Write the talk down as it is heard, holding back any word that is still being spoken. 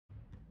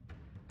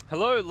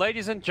Hello,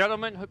 ladies and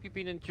gentlemen. Hope you've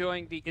been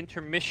enjoying the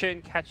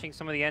intermission, catching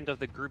some of the end of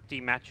the Group D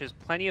matches.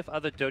 Plenty of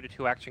other Dota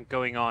 2 action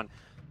going on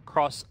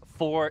across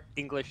 4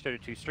 English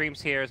Dota 2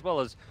 streams here, as well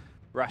as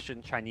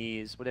Russian,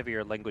 Chinese, whatever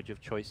your language of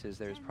choice is.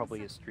 There's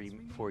probably a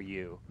stream for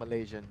you.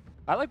 Malaysian.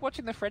 I like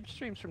watching the French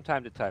streams from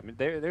time to time.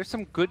 There's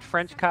some good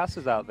French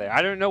casters out there.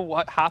 I don't know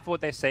what half of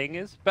what they're saying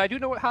is, but I do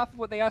know what half of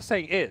what they are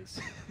saying is.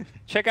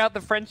 Check out the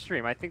French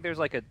stream. I think there's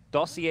like a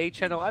dossier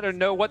channel. I don't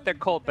know what they're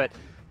called, but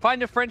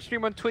find a French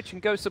stream on Twitch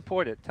and go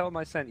support it. Tell them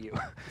I sent you.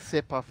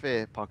 C'est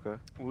parfait, Parker.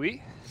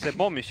 Oui, c'est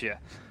bon, monsieur.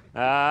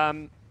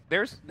 That's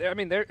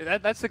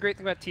the great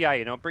thing about TI.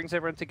 You know, it brings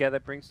everyone together,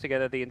 brings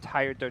together the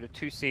entire Dota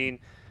 2 scene,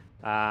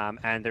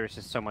 and there's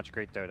just so much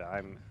great Dota.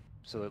 I'm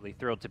absolutely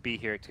thrilled to be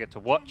here to get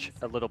to watch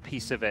a little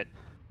piece of it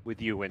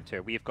with you,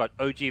 Winter. We've got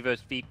OG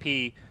versus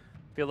VP.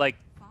 I feel like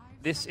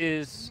this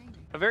is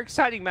a very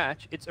exciting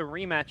match. It's a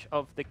rematch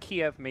of the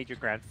Kiev Major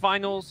Grand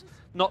Finals.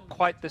 Not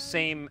quite the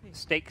same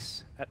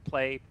stakes at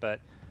play, but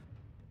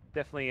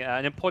definitely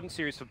an important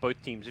series for both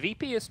teams.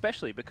 VP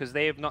especially, because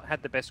they have not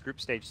had the best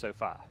group stage so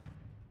far.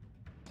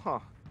 Huh.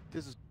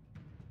 This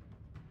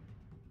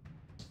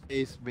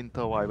is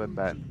Winter Wyvern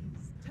bad.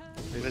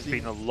 There's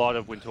been a lot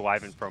of Winter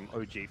Wyvern from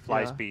OG.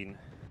 Fly's Yeah. been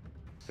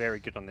very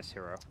good on this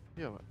hero.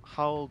 Yeah, but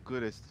how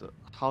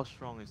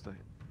strong is the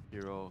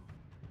hero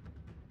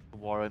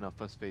warrant a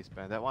first phase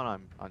ban? That one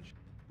I'm unsure.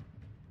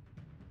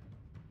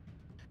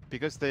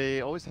 Because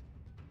they always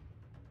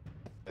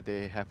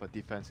have a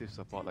defensive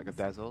support like a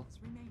Dazzle.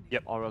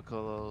 Yep.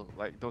 Oracle,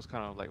 like those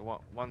kind of like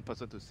one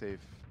person to save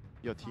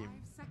your team.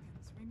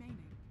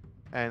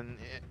 And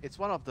it's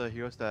one of the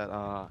heroes that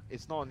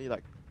it's not only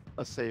like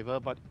a saver,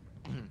 but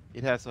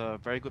it has a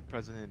very good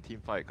presence in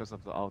team fight because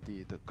of the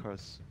ulti, the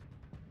curse.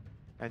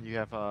 And you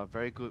have a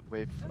very good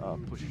wave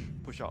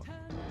push out.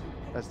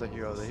 That's the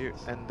hero.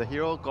 And the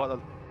hero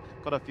got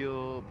a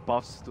few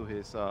buffs to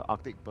his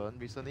Arctic Burn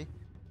recently,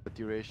 the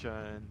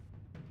duration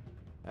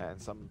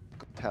and some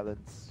good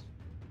talents.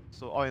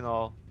 So all in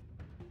all,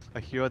 a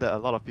hero that a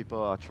lot of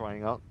people are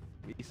trying out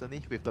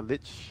recently with the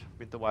Lich,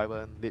 Winter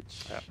Wyvern,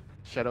 Lich,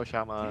 Shadow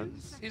Shaman.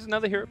 Here's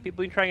another hero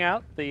people been trying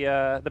out.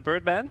 The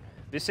Birdman.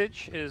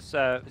 Visage is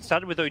it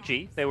started with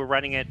OG. They were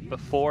running it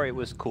before it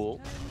was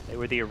cool. They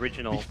were the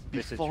original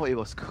Visage. Before it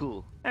was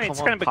cool. I mean,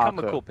 it's kind of become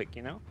a cool pick,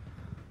 you know.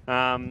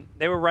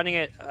 They were running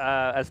it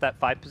as that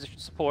 5-position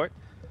support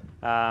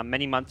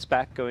many months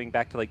back, going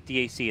back to like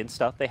DAC and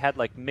stuff. They had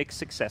like mixed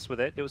success with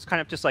it. It was kind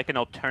of just like an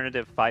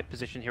alternative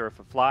 5-position hero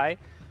for Fly.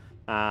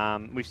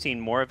 We've seen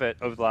more of it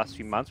over the last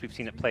few months. We've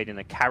seen it played in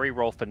a carry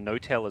role for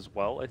No-Tail as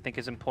well, I think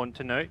is important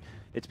to note.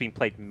 It's been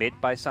played mid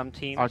by some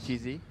teams.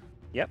 RTZ?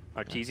 Yep,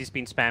 Arteezy's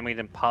been spamming it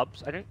in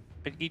pubs.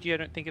 But EG, I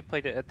don't think it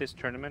played it at this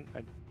tournament.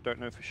 I don't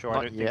know for sure. Not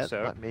I don't yet, think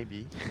so. but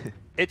maybe.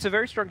 It's a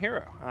very strong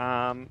hero,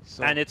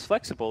 and it's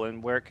flexible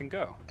in where it can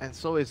go. And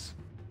so is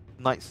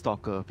Night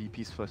Stalker,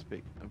 VP's first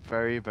pick. A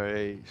very,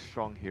 very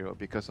strong hero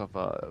because of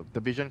the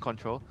vision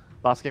control.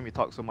 Last game we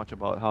talked so much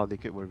about how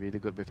Liquid were really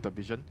good with the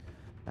vision,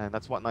 and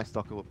that's what Night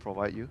Stalker will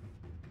provide you.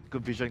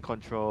 Good vision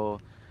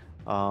control,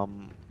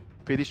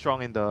 pretty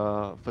strong in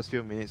the first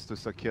few minutes to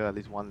secure at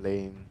least one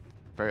lane.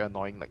 Very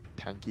annoying, like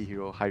tanky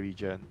hero, high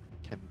regen,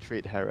 can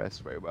trade harass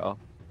very well.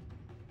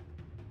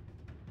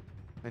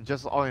 And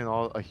just all in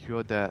all, a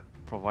hero that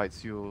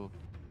provides you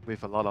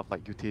with a lot of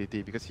like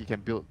utility because he can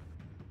build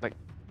like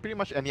pretty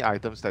much any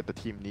items that the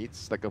team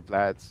needs, like a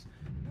Vlad's,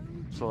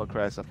 Solar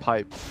Crest, a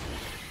pipe.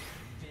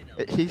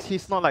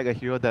 He's not like a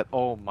hero that,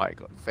 oh my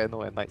god,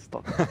 Veno and Night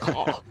Stalker.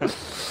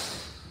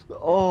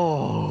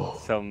 Oh.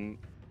 Some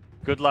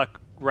good luck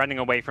running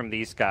away from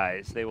these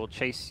guys. They will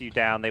chase you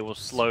down, they will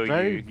slow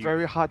you.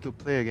 Very hard to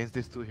play against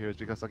these two heroes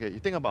because, okay, you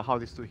think about how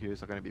these two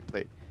heroes are going to be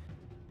played.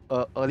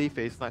 Early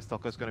phase, Night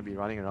Stalker is going to be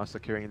running around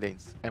securing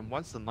lanes. And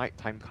once the night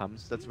time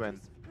comes, that's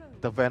when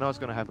the Veno is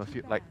going to have a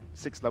few, like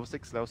level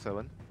 6, level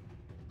 7,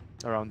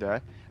 around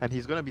there. And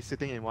he's going to be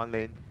sitting in one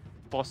lane,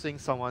 forcing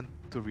someone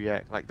to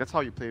react. Like, that's how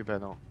you play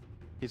Veno.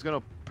 He's going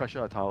to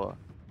pressure a tower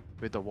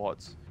with the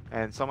wards.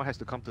 And someone has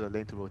to come to the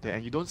lane to rotate.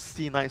 And you don't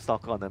see Night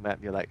Stalker on the map,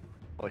 you're like,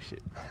 oh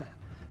shit.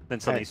 Then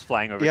somebody's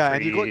flying over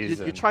and trees.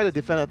 you try to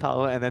defend a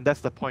tower, and then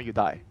that's the point you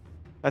die.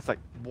 That's like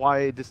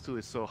why this tool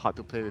is so hard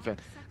to play with. And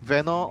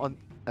Veno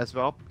as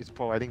well is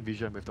providing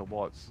vision with the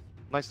wards.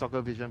 Night Stalker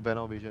vision,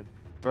 Veno vision.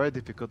 Very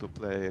difficult to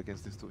play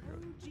against these two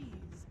heroes.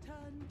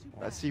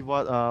 Let's see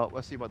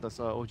what does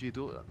OG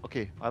do.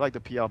 Okay, I like the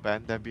PL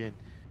ban. They've been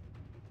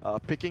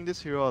picking this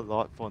hero a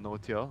lot for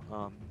No-Tail.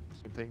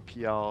 Been playing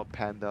PL,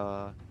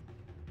 Panda.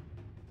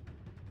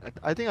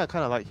 I think I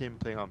kind of like him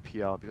playing on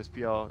PL because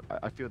PL,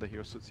 I feel the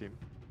hero suits him.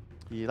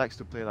 He likes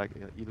to play like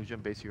an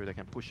illusion-based hero that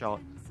can push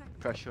out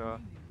pressure,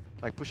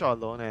 like push out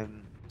alone,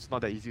 and it's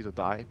not that easy to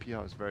die.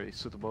 PL is very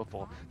suitable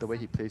for the way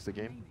he plays the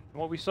game.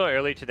 What we saw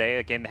earlier today,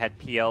 a game that had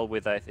PL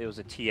with it was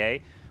a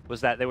TA,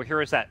 was that there were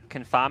heroes that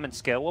can farm and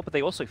scale well, but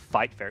they also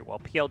fight very well.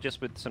 PL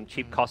just with some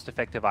cheap,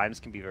 cost-effective items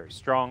can be very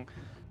strong,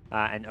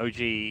 and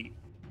OG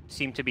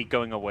seem to be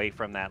going away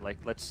from that. Like,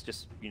 let's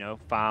just, you know,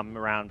 farm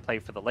around, play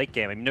for the late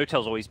game. I mean,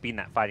 Notel's always been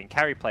that fighting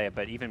carry player,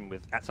 but even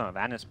with some of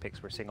Anna's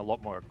picks, we're seeing a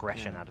lot more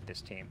aggression out of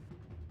this team.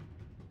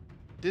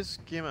 This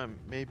game, I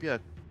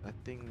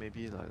think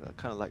maybe like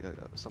kind of like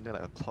something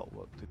like a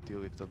clockwork to deal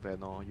with the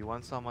Venom. You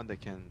want someone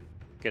that can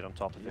Get on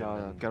top of him.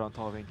 yeah, get on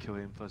top of him, kill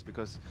him first,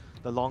 because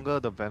the longer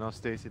the Venom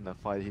stays in the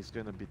fight, he's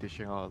going to be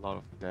dishing out a lot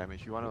of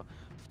damage. You want to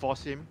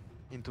force him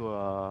into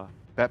a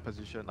bad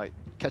position, like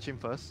catch him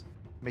first,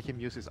 make him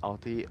use his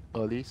ulti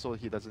early so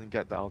he doesn't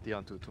get the ulti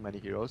onto too many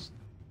heroes,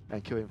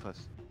 and kill him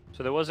first.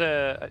 So there was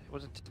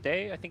was it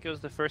today? I think it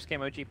was the first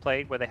game OG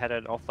played where they had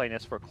an offlane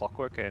S for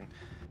Clockwork, and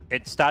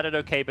it started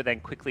okay, but then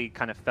quickly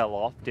kind of fell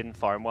off, didn't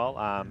farm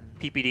well.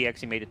 PPD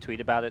actually made a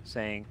tweet about it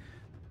saying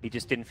he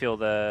just didn't feel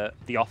the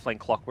offlane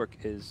Clockwork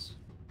is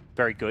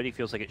very good. He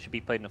feels like it should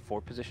be played in a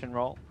 4 position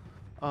role.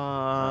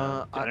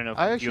 I don't know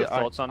if you have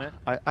thoughts on it.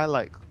 I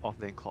like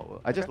offlane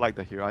Clockwork. I just like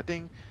the hero. I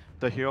think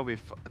the hero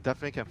with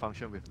definitely can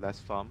function with less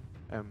farm.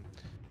 And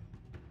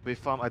with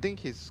farm, I think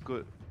he's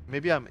good.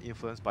 Maybe I'm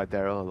influenced by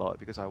Daryl a lot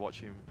because I watch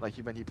him. Like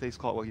when he plays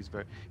Clockwork, he's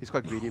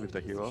quite greedy with the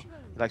hero.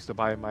 He likes to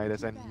buy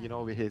Midas, and you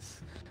know, with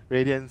his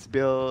Radiance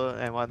build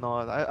and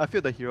whatnot, I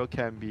feel the hero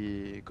can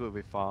be good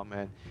with farm,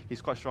 and he's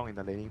quite strong in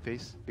the laning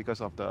phase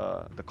because of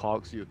the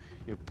cogs. You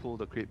pull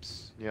the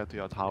creeps near to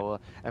your tower,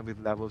 and with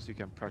levels you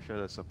can pressure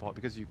the support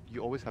because you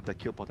always have the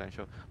kill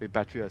potential with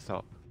battery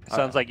assault.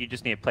 Sounds like you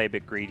just need to play a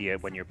bit greedier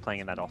when you're playing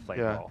in that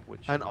offlane role.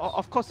 And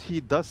of course he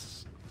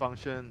does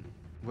function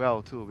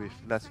well too with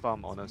less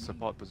farm on a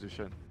support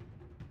position.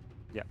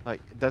 Yeah.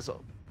 Like there's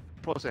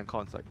pros and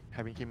cons, like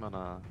having him on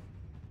a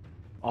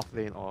off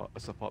lane or a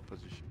support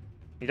position.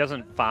 He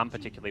doesn't farm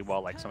particularly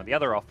well like some of the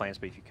other offlanes,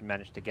 but if you can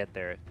manage to get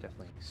there, it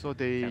definitely. So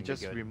they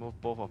just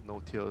removed both of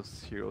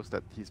No-Till's heroes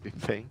that he's been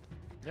playing.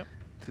 Yep.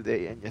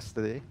 Today and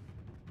yesterday.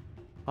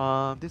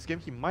 This game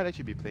he might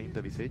actually be playing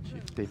the Visage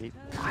if they need.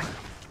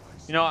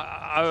 You know,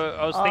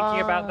 I was thinking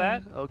about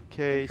that.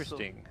 Okay.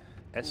 Interesting.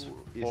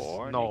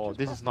 S4? No,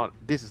 this is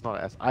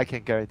not S. I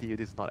can guarantee you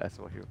this is not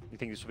S4 hero. You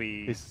think this will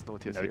be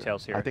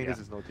No-Till's hero? I think this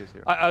is No-Till's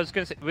hero. I was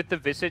going to say, with the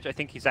Visage, I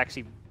think he's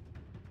actually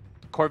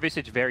core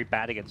Visage very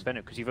bad against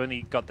Venom because you've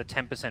only got the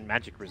 10%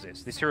 magic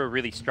resist. This hero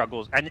really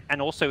struggles,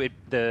 and also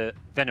the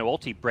Venom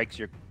ulti breaks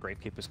your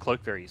Gravekeeper's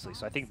cloak very easily.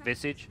 So I think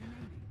Visage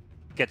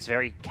gets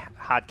very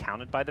hard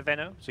countered by the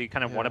Venom. So you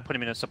kind of want to put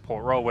him in a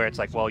support role where it's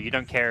like, well, you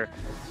don't care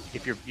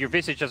if your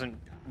Visage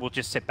will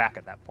just sit back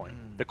at that point.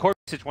 The core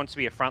Visage wants to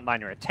be a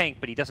frontliner or a tank,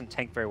 but he doesn't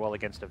tank very well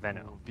against a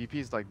Venom. VP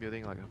is like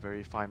building like a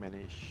very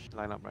 5-man-ish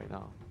lineup right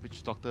now.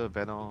 Witch Doctor,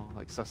 Venom,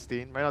 like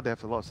sustain. Right now they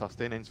have a lot of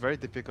sustain, and it's very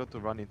difficult to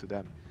run into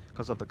them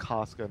because of the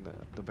cask and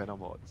the Venom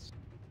wards.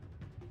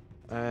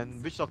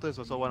 And Witch Doctor is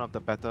also one of the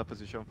better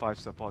position 5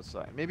 supports.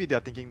 Maybe they're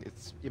thinking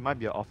it might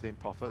be an offlane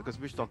Prophet because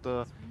Witch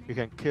Doctor, you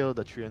can kill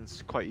the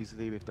Treants quite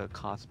easily with the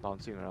cask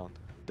bouncing around.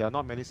 There are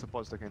not many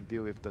supports that can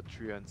deal with the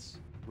Treants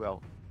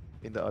well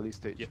in the early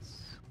stage.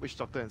 Yes. Witch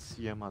Doctor and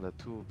CM are the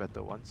 2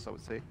 better ones, I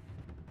would say.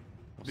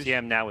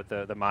 CM now with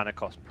the mana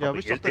cost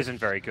probably isn't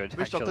very good.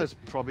 Witch Doctor is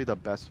probably the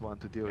best one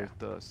to deal with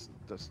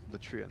the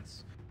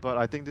Treants. But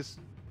I think this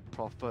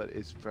Prophet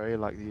is very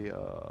likely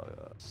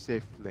a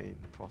safe lane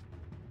Prophet.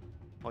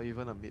 Or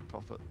even a mid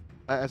Prophet.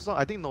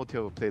 I think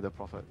No-Till will play the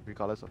Prophet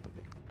regardless of the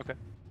mid. Okay.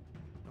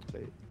 Play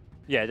it.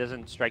 Yeah, it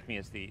doesn't strike me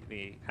as the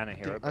Ana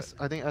hero.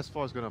 I think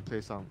S4 is gonna play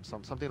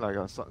something like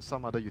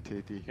some other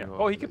utility hero.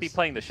 Oh, he could be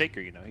playing the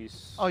Shaker, you know.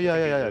 He's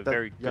a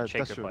very good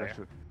Shaker player. That's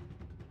true.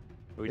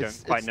 We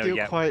don't quite know yet. It's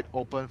still quite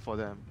open for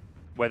them.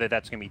 Whether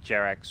that's gonna be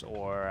Jerax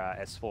or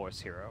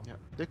S4's hero. Yeah,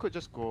 they could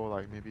just go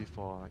like maybe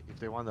for if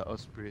they want the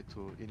Earth Spirit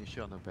to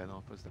initiate on the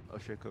Venom first, then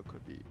Earth Shaker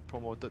could be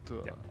promoted to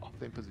an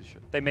offlane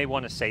position. They may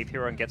want to save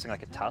hero and get something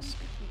like a Tusk.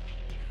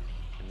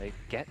 And they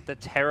get the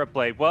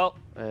Terrorblade. Well,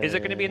 is it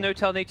going to be a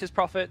No-Tell Nature's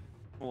Prophet?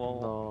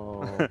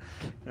 Well, no.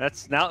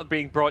 That's now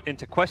being brought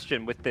into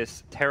question with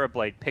this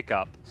Terrorblade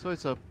pickup. So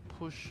it's a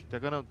push. They're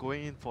gonna go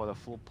in for the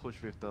full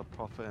push with the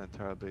Prophet and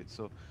Terrorblade.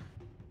 So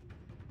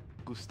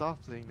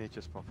Gustav playing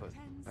Nature's Prophet.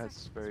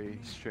 That's very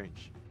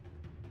strange.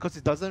 Because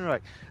it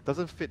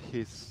doesn't fit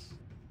his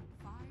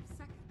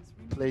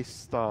play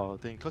style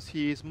thing. Because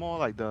he is more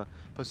like the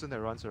person that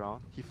runs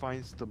around. He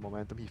finds the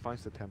momentum, he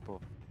finds the tempo.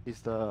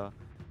 He's the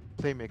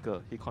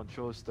playmaker. He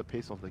controls the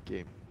pace of the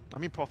game. I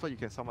mean, Prophet, you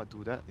can somewhat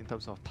do that in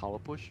terms of tower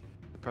push.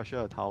 You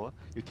pressure a tower,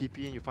 you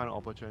TP in, you find an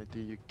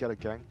opportunity, you get a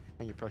gank,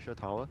 and you pressure a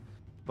tower.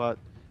 But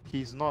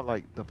he's not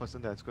like the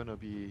person that's going to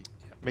be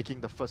making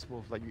the first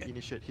move, like you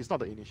initiate. He's not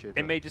the initiator.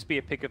 It may just be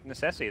a pick of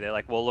necessity. They're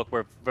like, well, look,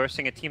 we're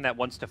versing a team that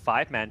wants to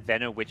 5-man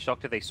Venom, Witch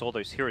Doctor. They saw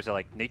those heroes. They're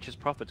like, Nature's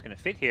Prophet's going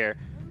to fit here.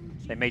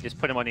 They may just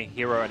put him on a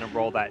hero and a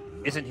role that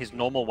isn't his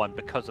normal one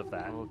because of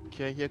that.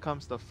 Okay, here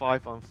comes the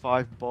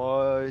 5-on-5,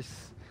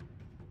 boys.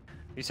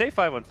 You say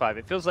 5-on-5,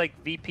 it feels like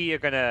VP are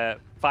going to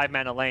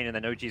 5-man a lane and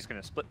then OG is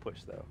going to split push,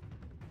 though.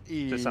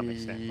 To some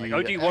extent. Like,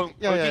 OG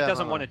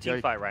doesn't want a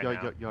team fight right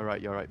now. You're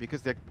right.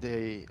 Because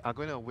they are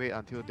going to wait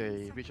until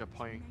they reach a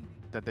point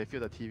that they feel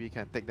the TV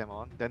can take them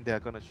on. Then they're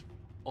going to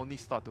only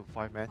start to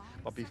 5-man,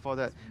 but before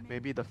that,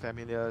 maybe the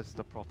Familiars,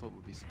 the Prophet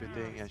will be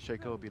splitting, and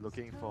Shaker will be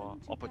looking for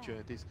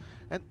opportunities.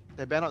 And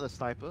they ban out the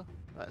Sniper.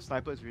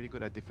 Sniper is really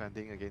good at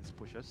defending against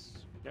pushes.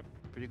 Yep.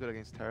 Pretty good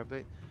against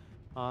Terrorblade.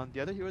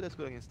 The other hero that's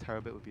good against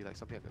Terrorblade would be like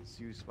something like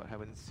Zeus, but I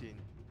haven't seen.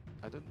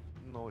 I don't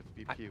know if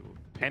BP will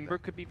pick Ember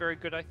that. could be very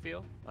good, I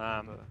feel.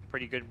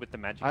 Pretty good with the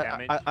magic I,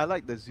 damage. I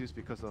like the Zeus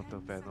because of the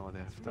Venom. They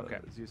have the Okay.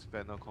 Zeus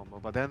Venom combo,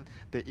 but then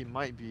it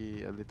might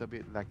be a little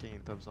bit lacking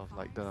in terms of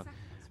like the,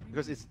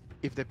 because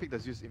if they pick the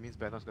Zeus, it means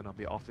Venom's gonna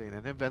be offlane,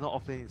 and then Venom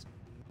offlane is,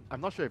 I'm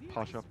not sure if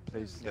Pasha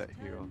plays that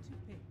hero.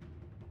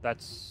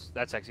 That's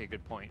actually a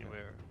good point.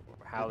 Where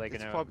how they're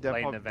gonna they're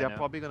play in the they're Venom.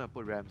 probably gonna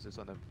put Ramses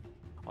on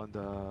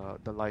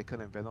the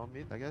Lycan and Venom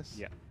mid, I guess.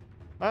 Yeah.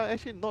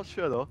 Actually not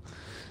sure though.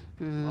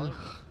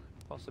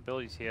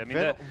 Possibilities here. I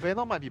mean,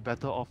 Venom might be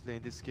better off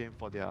lane this game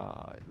for their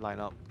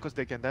lineup because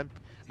they can then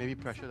maybe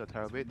pressure the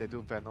Terrorblade. They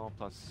do Venom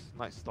plus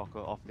Night Stalker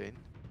off lane,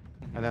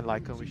 and then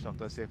Lycan Witch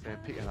Doctor safe lane,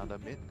 pick another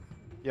mid.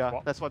 Yeah,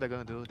 Swap. that's what they're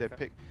gonna do. They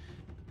pick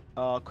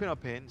Queen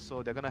of Pain,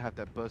 so they're gonna have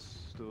that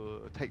burst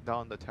to take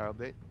down the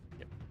Terrorblade.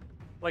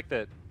 like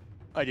the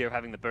idea of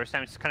having the burst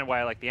damage. It's kind of why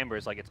I like the Ember.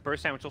 Is like it's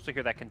burst damage also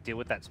here that can deal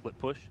with that split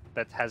push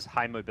that has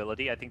high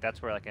mobility. I think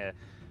that's where like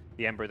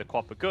the Ember, the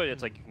Quap are good.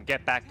 It's like you can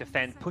get back,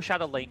 defend, push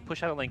out a lane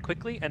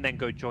quickly, and then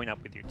go join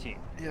up with your team.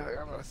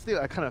 Yeah, still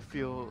I kind of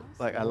feel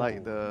like I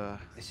like the.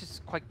 It's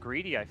just quite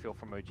greedy, I feel,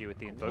 from OG with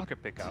the Invoker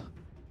pickup.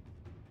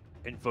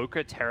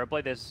 Invoker,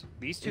 Terrorblade,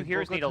 these two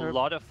heroes need a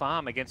lot of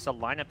farm against a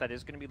lineup that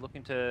is going to be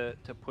looking to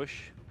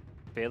push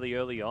fairly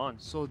early on.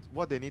 So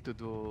what they need to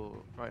do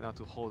right now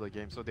to hold the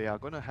game, so they are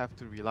going to have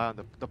to rely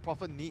on the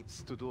Prophet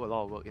needs to do a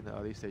lot of work in the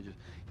early stages.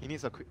 He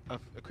needs a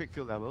quick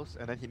field levels,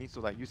 and then he needs to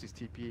like use his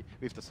TP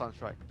with the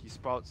Sunstrike. He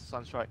sprouts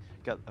Sunstrike,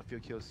 get a few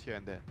kills here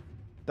and there.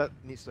 That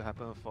needs to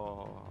happen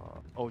for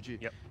OG,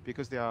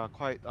 because they are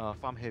quite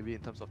farm heavy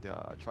in terms of their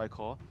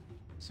tri-core.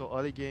 So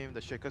early game,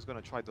 the Shaker's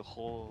going to try to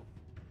hold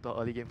the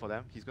early game for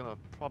them. He's going to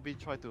probably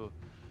try to,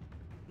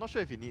 not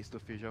sure if he needs to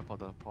fissure for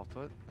the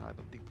Prophet. I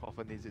don't think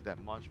Prophet needs it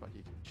that much, but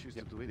he can choose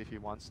to do it if he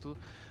wants to.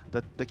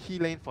 The key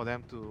lane for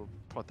them to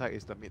protect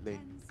is the mid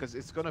lane, because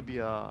it's going to be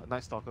a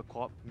Night Stalker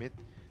co-op mid.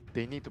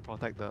 They need to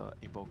protect the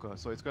Invoker,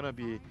 so it's going to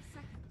be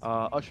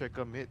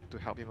Earthshaker mid to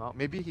help him out.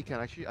 Maybe he can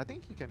actually, I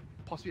think he can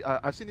possibly,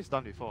 I've seen this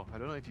done before. I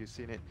don't know if you've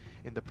seen it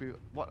in the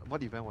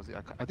what event was it?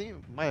 I think it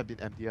might have been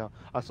MDL.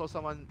 I saw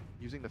someone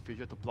using the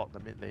fissure to block the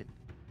mid lane,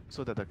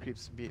 so that the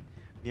creeps meet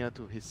near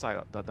to his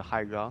side, the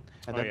high ground,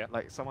 and then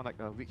like someone like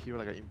a weak hero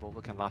like an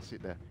Invoker can last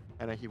it there,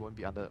 and then he won't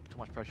be under too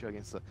much pressure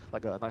against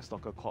like a Night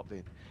Stalker co-op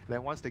lane. And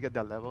then once they get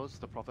their levels,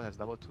 the Prophet has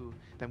level 2,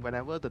 then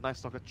whenever the Night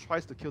Stalker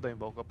tries to kill the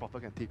Invoker,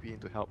 Prophet can TP in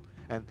to help,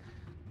 and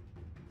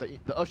the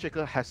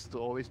Earthshaker has to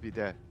always be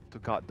there to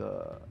guard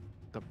the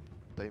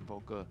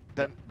Invoker.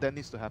 That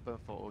needs to happen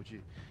for OG.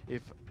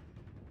 If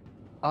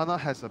Ana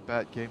has a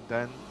bad game,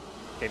 then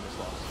game is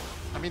lost.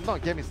 I mean,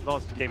 not game is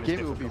lost. Game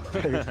will be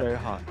very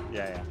hard.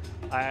 Yeah.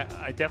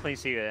 I definitely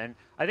see it, and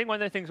I think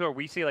one of the things where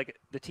we see like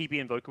the TB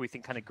Invoker, we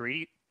think kind of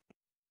greedy.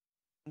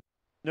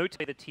 Note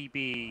the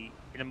TB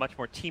in a much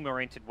more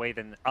team-oriented way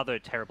than other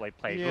Terrorblade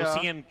players. Yeah. We'll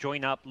see him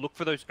join up, look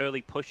for those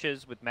early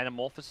pushes with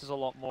Metamorphosis a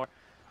lot more.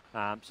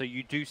 So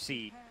you do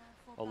see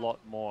a lot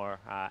more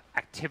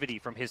activity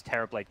from his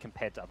Terrorblade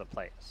compared to other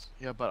players.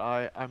 Yeah,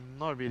 but I'm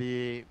not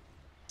really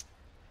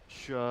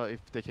sure if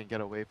they can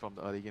get away from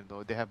the early game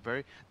though.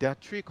 Their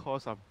 3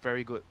 cores are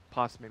very good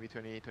past maybe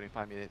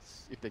 20-25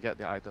 minutes if they get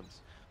their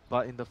items.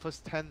 But in the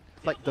first 10,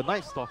 like the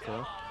Night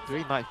Stalker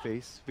during Night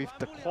Phase with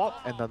the quad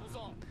and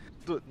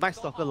the Night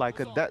Stalker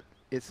Lycan, that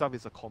itself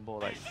is a combo.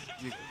 Like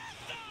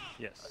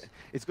yes,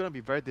 it's gonna be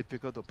very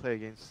difficult to play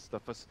against the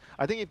first.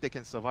 I think if they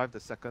can survive the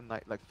second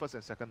night, like first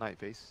and second Night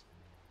Phase,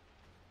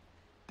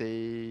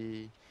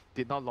 they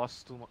did not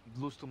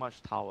lose too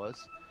much towers.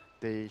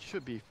 They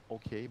should be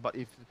okay. But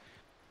if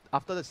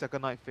after the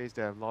second Night Phase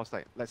they have lost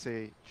like let's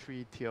say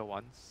 3 tier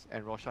 1s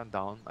and Roshan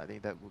down, I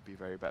think that would be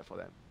very bad for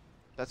them.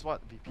 That's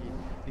what VP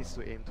needs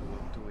to aim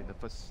to do in the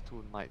first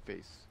 2 Night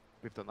Phase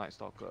with the Night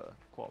Stalker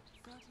co-op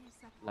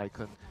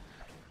Lycan.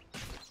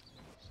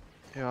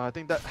 Yeah, I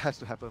think that has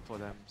to happen for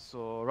them.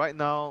 So right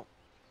now,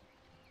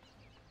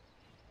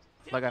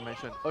 like I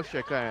mentioned,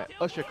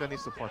 Earthshaker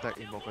needs to protect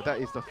Invoker. That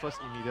is the first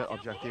immediate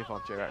objective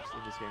of JRX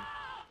in this game.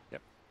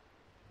 Yep.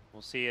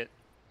 We'll see it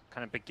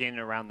kind of begin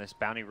around this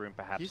bounty room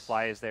perhaps.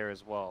 Fly is there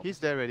as well. He's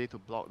there ready to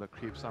block the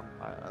creep.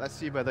 Let's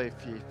see whether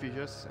if he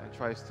fissures and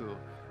tries to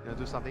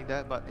do something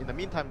there. But in the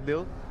meantime,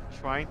 Lil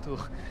trying to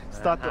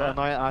start to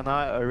annoy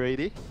Ana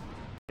already.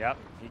 Yep,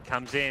 he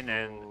comes in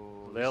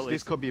and Lil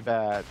this could be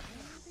bad.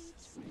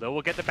 Lil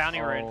will get the bounty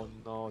rune.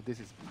 Oh no, this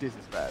is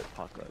bad,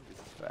 Parker. This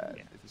is bad.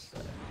 Yeah. This is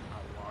bad.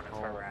 A lot of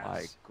Oh harass.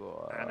 my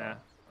god. Ana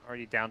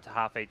already down to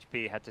half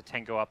HP, had to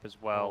tango up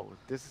as well. Oh,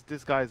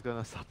 this guy is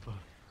gonna suffer.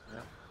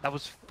 That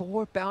was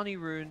 4 bounty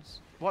runes.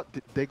 What?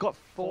 They got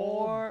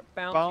 4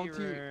 bounty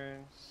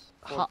runes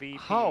for VP.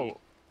 How?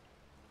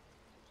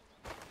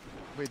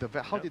 Wait,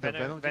 how did the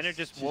Venom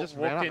just walked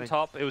in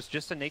top? It was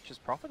just a Nature's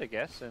Prophet, I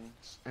guess,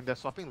 and they're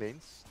swapping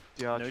lanes.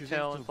 They are No choosing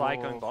Tail to and Fly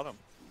go going bottom.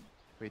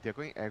 Wait, they're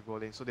going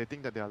aggro lane, so they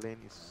think that their lane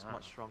is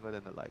much stronger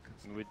than the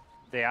Lycans.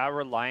 They are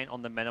reliant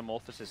on the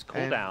Metamorphosis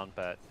cooldown,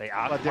 but they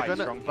are But quite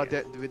strong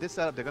here. with this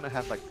setup, they're gonna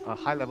have like a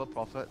high-level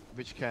Prophet,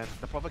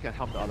 the Prophet can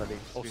help the other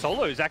lanes. Oh,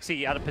 Solo is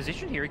actually out of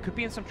position here. He could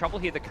be in some trouble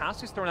here. The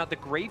cast is thrown out. The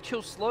Grave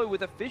Chill slow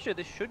with a Fissure.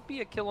 This should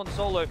be a kill on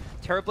Solo.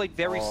 Terrorblade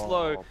very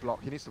slow.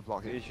 Block. He needs to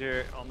block it.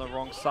 Fissure on the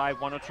wrong side.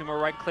 One or two more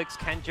right clicks.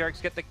 Can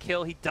Jerax get the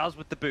kill? He does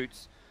with the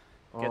boots.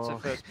 Gets a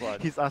first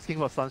blood. He's asking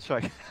for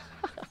Sunstrike.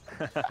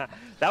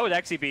 That would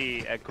actually be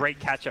a great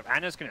catch-up.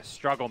 Anna's going to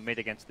struggle mid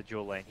against the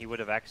dual lane. He would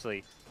have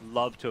actually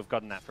loved to have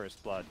gotten that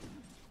first blood.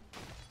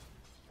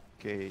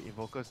 Okay,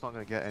 Invoker's not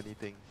going to get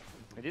anything.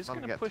 It is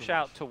going to push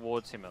out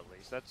towards him at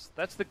least.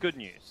 That's the good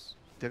news.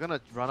 They're going to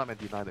run up and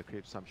deny the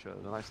creeps, I'm sure.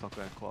 The Night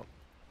Stalker and Quap.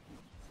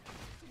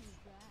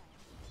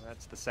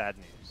 That's the sad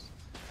news.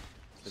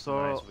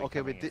 So,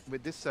 okay,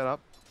 with this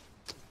setup,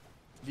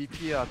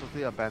 VP are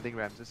totally abandoning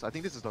Ramses. I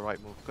think this is the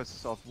right move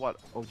because of what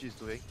OG is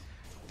doing.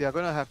 They are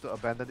going to have to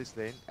abandon this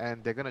lane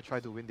and they're going to try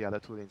to win the other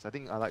two lanes. I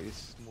think I like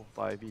this move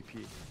by VP.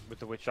 With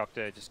the Witch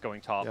Doctor just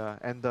going top. Yeah,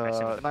 and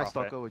the Night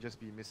Stalker will just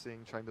be missing,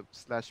 trying to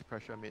slash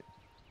pressure mid.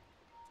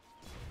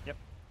 Yep.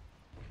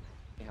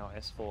 See how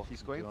S4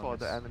 He's going for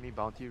the enemy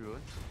bounty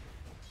rune.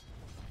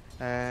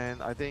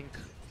 And I think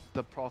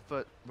the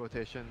Prophet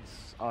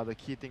rotations are the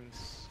key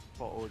things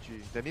for OG.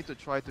 They need to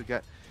try to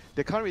get...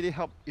 They can't really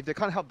help... If they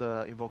can't help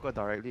the Invoker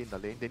directly in the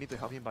lane, they need to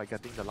help him by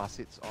getting the last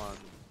hits on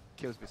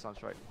kills with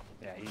Sunstrike.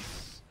 Yeah,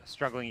 he's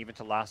struggling even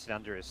to last it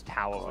under his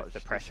tower with the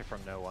pressure from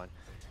no one.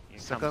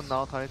 Second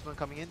now Talisman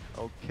coming in.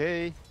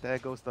 Okay, there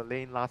goes the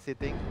lane last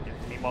hitting. Yeah,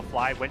 meanwhile,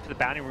 Fly went to the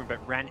bounty room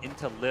but ran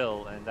into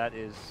Lil, and that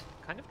is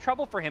kind of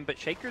trouble for him. But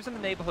Shaker's in the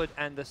neighborhood,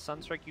 and the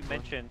Sunstrike you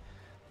mentioned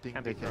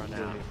can be thrown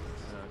out.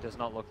 Does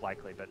not look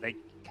likely, but they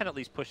can at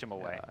least push him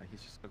away. Yeah,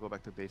 he's just gonna go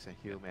back to base and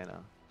heal mana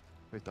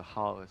with the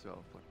Howl as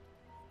well.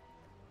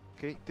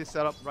 Okay, this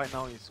setup right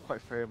now is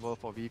quite favorable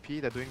for VP.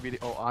 They're doing really...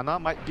 Oh, Ana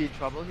might be in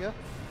trouble here.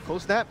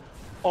 Cold Snap.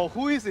 Oh,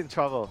 who is in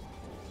trouble?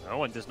 No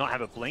one does not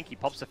have a blink. He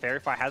pops the Fairy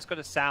Fire, has got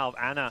a salve.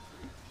 Anna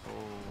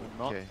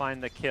will not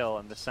find the kill,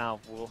 and the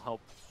salve will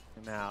help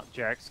him out.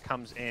 Jerax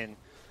comes in,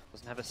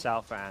 doesn't have a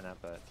salve for Anna,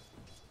 but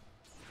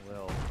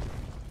will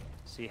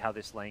see how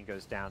this lane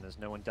goes down, as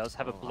no one does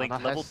have a blink.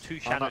 Level 2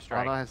 Shadow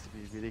Strike. Anna has to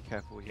be really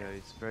careful here.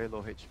 It's very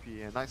low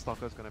HP, and Night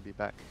Stalker is going to be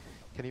back.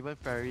 Can even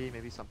Fairy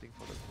maybe something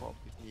for the Quap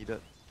if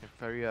needed. Can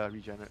Fairy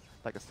regenerate,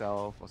 like a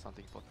Self or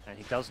something for... And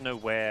he does know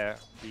where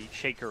the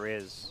Shaker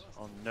is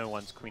on no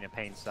one's Queen of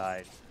Pain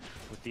side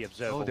with the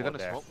Observer. Oh, they're going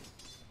to smoke?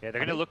 Yeah, they're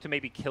going to look to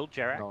maybe kill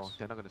Jerax. No,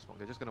 they're not going to smoke.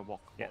 They're just going to walk.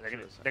 Yeah, they're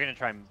going to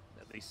try and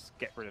at least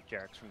get rid of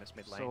Jerax from this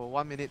mid lane. So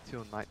 1 minute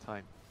till night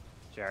time.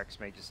 Jerax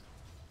may just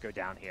go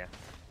down here.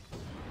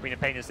 Queen of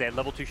Pain is there.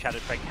 Level 2 Shadow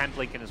Strike can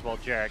blink in as well.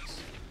 Jerax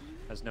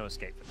has no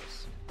escape for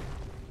this.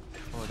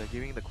 Oh, they're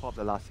giving the Quap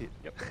the last hit.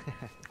 Yep.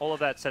 All of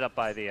that set up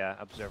by the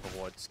Observer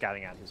Ward,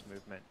 scouting out his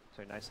movement.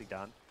 So nicely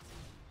done.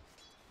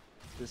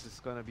 This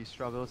is going to be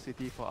struggle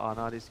city for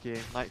Ana this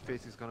game. Night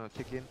Phase is going to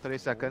kick in 30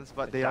 seconds,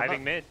 but they are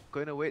not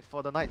going to wait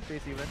for the Night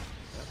Phase even.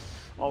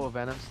 All of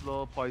Venom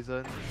slow,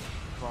 poison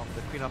from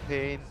the Queen of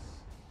Pain.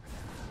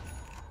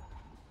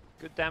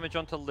 Good damage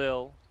onto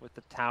Lil with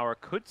the tower.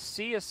 Could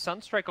see a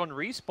Sunstrike on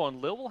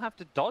respawn. Lil will have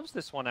to dodge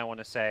this one, I want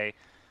to say.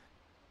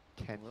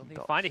 Can he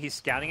find it? He's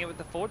scouting it with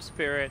the Forge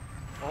Spirit.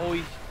 Oh,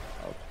 he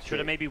should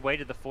have maybe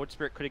waited. The Forge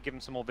Spirit could have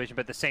given some more vision,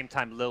 but at the same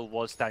time, Lil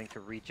was starting to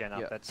regen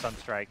up. That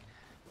Sunstrike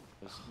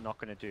was not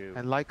going to do.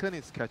 And Lycan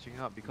is catching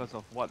up because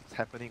of what's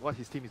happening, what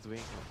his team is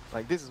doing.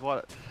 Like, this is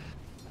what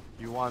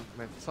you want.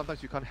 When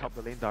sometimes you can't help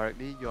the lane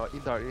directly, you're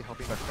indirectly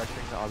helping by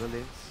pressuring the other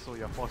lanes, so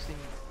you're forcing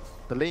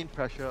the lane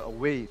pressure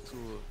away to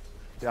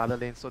the other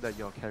lane so that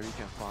your carry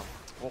can farm.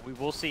 What we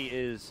will see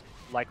is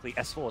likely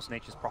S4's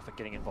Nature's Prophet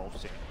getting involved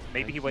soon.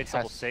 Maybe he waits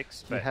level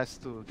 6, but he has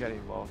to get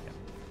involved.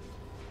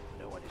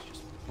 No one is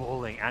just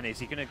bullying Anna. Is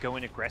he going to go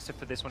in aggressive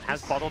for this one?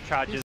 Has bottle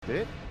charges.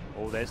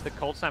 Oh, there's the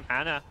Cold Snap.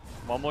 Anna,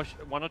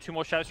 one or two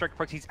more Shadow Strike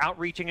procs. He's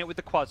outreaching it with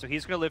the quad, so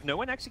he's going to live. No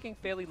one actually getting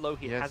fairly low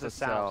here. Has a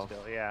salve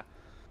still, yeah.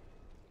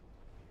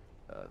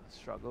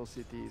 Struggle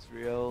City is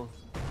real.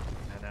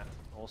 Anna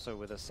also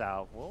with a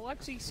salve. We'll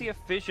actually see a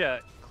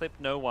Fissure clip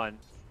no one,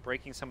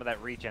 breaking some of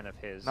that regen of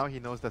his. Now he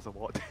knows there's a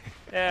ward.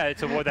 Yeah,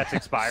 it's a ward that's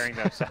expiring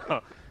though,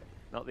 so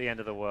not the end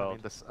of the world. I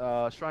mean,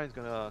 the Shrine's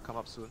gonna come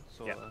up soon.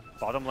 So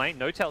bottom lane,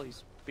 No-Tell,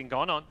 he's been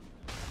gone on.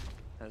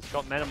 Has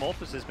got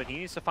Metamorphosis, but he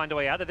needs to find a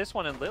way out of this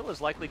one, and Lil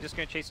is likely just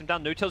going to chase him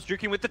down. No-Tell's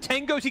juking with the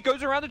Tangos. He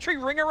goes around the tree,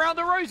 ring around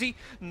the rosy.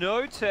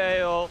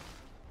 No-Tell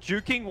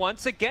juking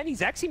once again.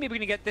 He's actually maybe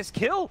going to get this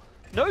kill.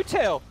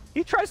 No-Tell,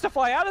 he tries to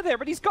fly out of there,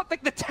 but he's got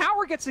the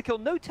tower gets the kill.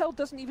 No-Tell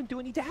doesn't even do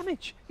any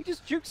damage. He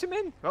just jukes him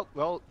in.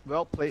 Well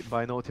played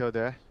by No-Tell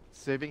there,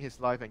 saving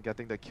his life and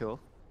getting the kill.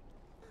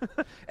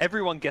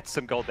 Everyone gets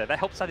some gold there. That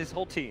helps out his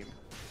whole team.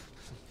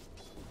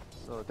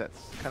 So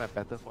that's kind of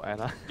better for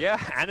Anna. Yeah,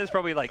 Anna's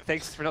probably like,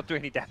 thanks for not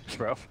doing any damage,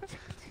 bro.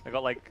 I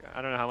got like,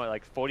 I don't know how much,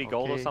 like 40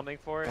 gold or something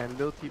for it. And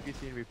Lil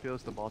TPC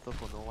refills the bottle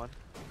for no one.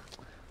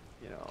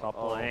 You know,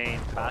 top lane,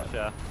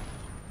 Pasha.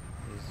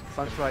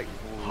 Sunstrike.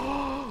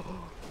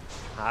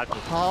 hard.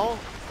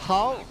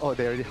 How? Oh,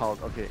 they already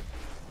howled. Okay.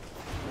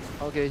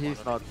 Okay,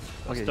 he's not.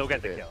 Okay, Still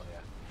get the kill.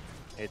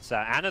 Yeah. It's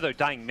Ana though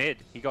dying mid.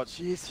 He got.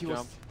 Jeez, he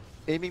was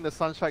aiming the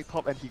Sunstrike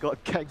top and he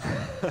got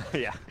ganked.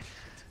 Yeah.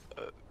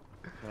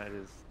 That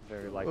is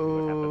very likely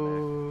what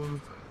happened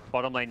there.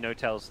 Bottom lane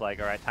Notel's like,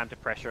 alright, time to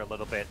pressure a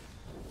little bit.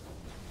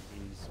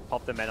 He's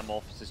popped the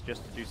Metamorphosis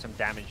just to do some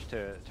damage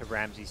to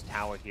Ramsey's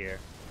tower here.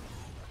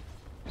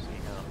 See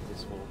how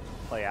this will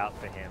play out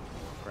for him.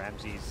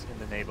 Ramsey's in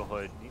the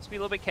neighborhood. Needs to be a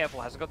little bit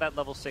careful. Hasn't got that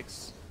level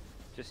 6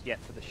 just yet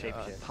for the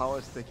shapeshift.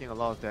 Tower's taking a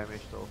lot of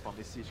damage though from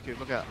the siege creep.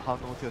 Look at how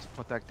Notia's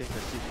protecting the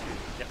siege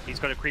creep. Yep, he's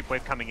got a creep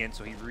wave coming in,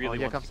 so he really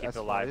wants to keep it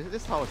alive.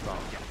 This tower's down.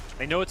 Yeah.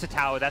 They know it's a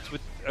tower. That's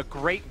with a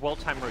great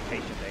well-timed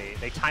rotation.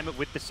 They time it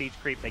with the siege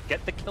creep. They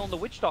get the kill on the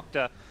Witch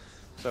Doctor.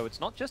 So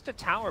it's not just a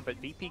tower, but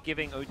VP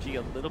giving OG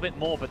a little bit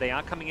more, but they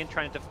are coming in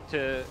trying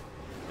to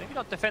maybe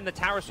not defend the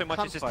tower so much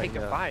as just take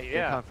a fight. Yeah.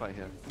 They can't fight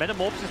here.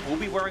 Metamorphosis will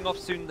be wearing off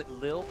soon.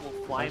 Lil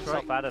will fly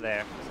himself out of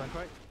there.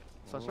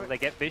 Sunstrike. They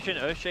get vision.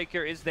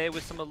 Earthshaker is there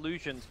with some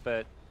illusions,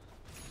 but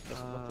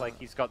doesn't look like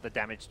he's got the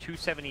damage.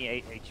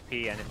 278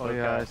 HP and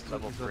Invoker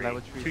level 3.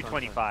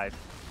 225.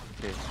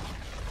 Okay.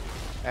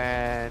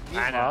 And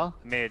Ana,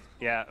 mid.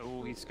 Yeah,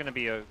 ooh, he's going to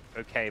be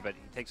okay, but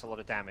he takes a lot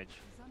of damage.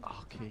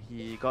 Okay,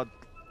 he got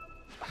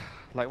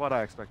like what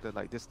I expected,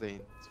 like this lane.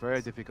 It's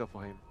very difficult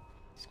for him.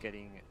 He's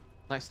getting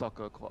Night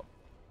Stalker Club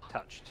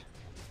touched.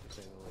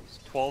 So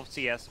 12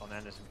 CS on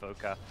Ana's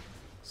Invoker.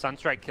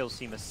 Sunstrike kills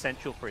seem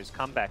essential for his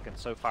comeback, and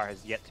so far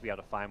has yet to be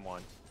able to find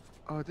one.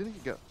 Oh, didn't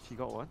he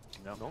got one?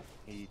 No,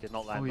 he did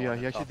not land. Oh yeah,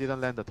 he actually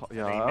didn't land the top.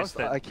 Yeah,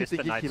 I keep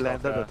thinking he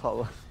landed the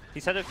tower.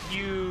 He's had a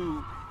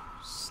few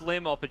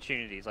slim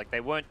opportunities, like they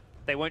weren't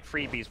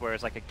freebies,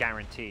 whereas like a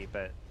guarantee.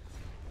 But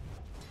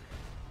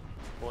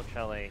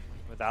unfortunately,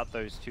 without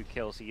those 2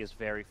 kills, he is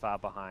very far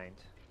behind.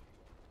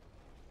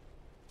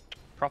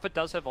 Prophet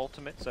does have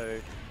ultimate, so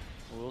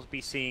we'll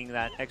be seeing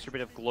that extra bit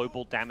of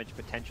global damage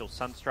potential.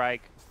 Sunstrike,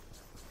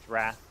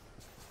 Wrath,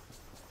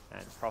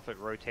 and Prophet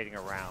rotating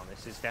around.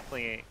 This is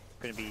definitely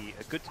going to be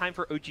a good time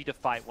for OG to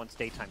fight once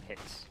daytime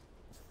hits.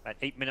 That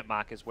 8-minute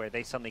mark is where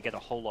they suddenly get a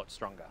whole lot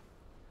stronger.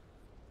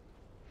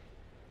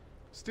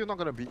 Still not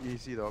going to be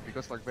easy though,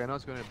 because like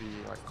Venom's going to be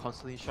like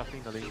constantly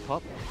shuffling the lane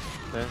top.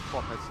 Then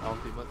Fog has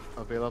ultimate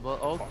available.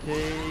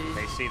 Okay.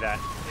 They see that,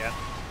 yeah.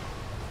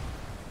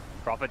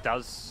 Prophet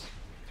does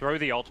throw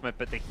the ultimate,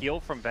 but the heal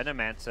from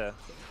Venomancer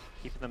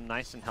keeping them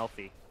nice and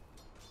healthy.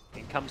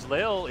 In comes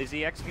Lil. Is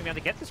he actually going to be able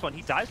to get this one?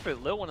 He dies for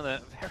it. Lil, one of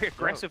the very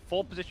aggressive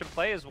 4-position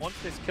players,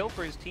 wants this kill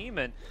for his team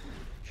and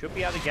should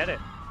be able to get it.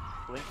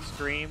 Blink,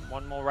 Scream,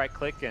 one more right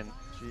click, and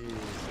jeez,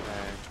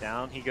 man.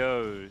 Down he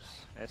goes.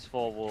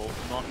 S4 will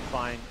not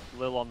find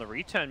Lil on the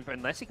return, but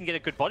unless he can get a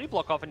good body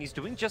block off, and he's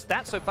doing just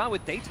that so far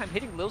with daytime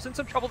hitting. Lil's in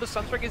some trouble. The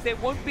Sunstrike is there.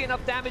 Won't be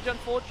enough damage,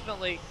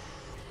 unfortunately.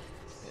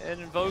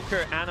 And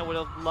Invoker, Ana would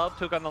have loved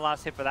to have gotten the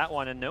last hit for that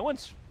one, and no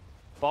one's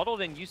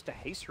bottled and used to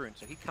Haste Rune,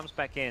 so he comes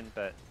back in,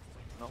 but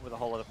not with a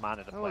whole lot of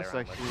mana to play around with.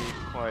 That was actually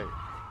quite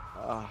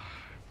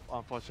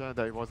unfortunate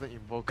that it wasn't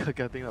Invoker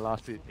getting the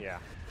last hit. Yeah.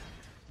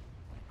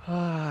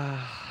 I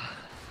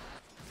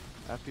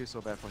feel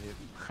so bad for him.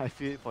 I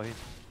feel it for him.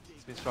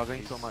 He's been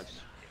struggling so much.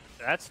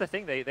 That's the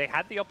thing, they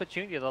had the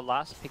opportunity to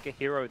last pick a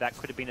hero that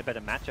could have been a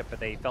better matchup, but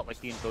they felt like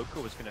the Invoker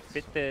was going to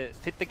fit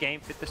the game,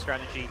 fit the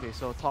strategy. Okay,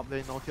 so top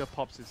lane Notia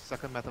pops his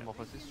second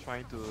Metamorphosis,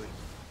 trying to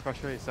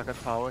pressure his second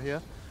tower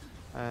here.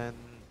 And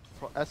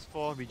for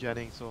S4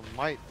 regenning, so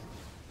might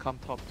come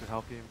top to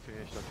help him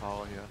finish the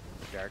tower here.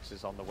 Jarix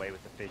is on the way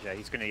with the fissure.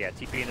 He's going to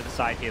TP into the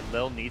side here.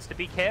 Lil needs to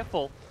be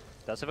careful.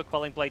 Does have a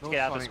Quelling Blade to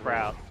get out of the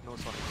Sprout. No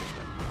Sonic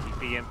Blade.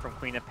 TP in from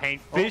Queen of Pain.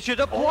 Fissure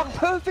to block,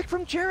 perfect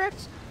from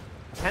Jarix.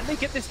 Can they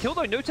get this kill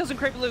though? Notel's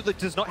incredible.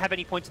 Does not have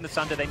any points in the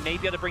Sunder. They may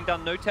be able to bring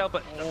down Notel,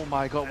 but oh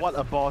my god, what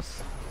a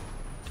boss.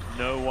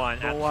 No one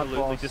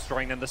absolutely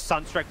destroying them. The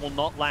Sunstrike will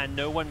not land.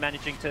 No one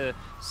managing to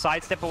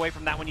sidestep away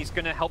from that one. He's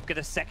going to help get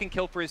a second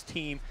kill for his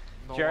team.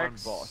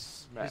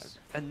 Jarix's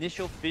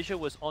initial fissure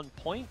was on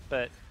point,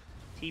 but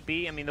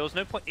TB, I mean, there was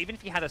no point. Even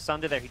if he had a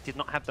Sunder there, he did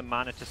not have the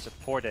mana to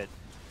support it.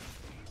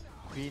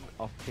 Queen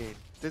of Pain.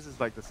 This is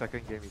like the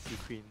second game we see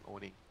Queen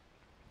owning.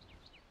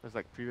 It's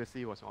like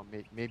previously was on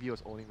maybe he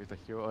was owning with the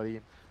hero early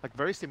in. Like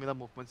very similar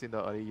movements in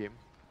the early game.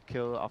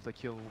 Kill after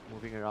kill,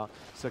 moving around,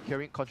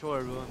 securing, control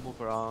a rune, move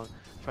around,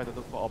 try to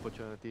look for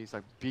opportunities,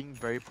 like being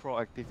very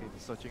proactive in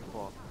searching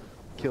for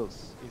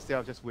kills instead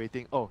of just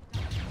waiting. Oh,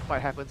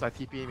 fight happens, I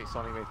TP him, it's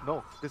Sonic Wave.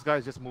 No, this guy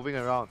is just moving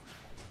around.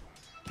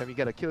 Can we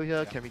get a kill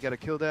here? Yeah. Can we get a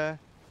kill there?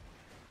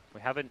 We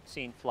haven't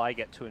seen Fly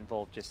get too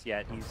involved just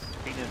yet. He's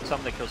been in some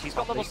of the kills. He's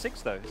got level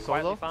 6 though,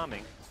 quietly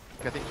farming.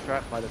 Getting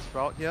trapped by the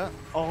Sprout here.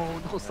 Oh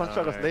no,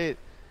 Sunstrike was late.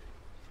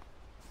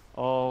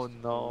 Oh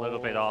no. A little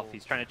bit off.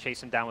 He's trying to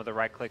chase him down with the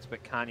right clicks,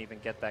 but can't even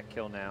get that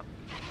kill now.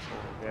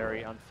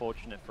 Very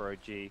unfortunate for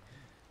OG.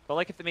 But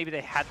like if maybe they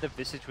had the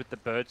Visage with the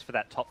birds for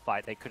that top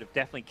fight, they could have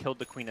definitely killed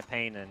the Queen of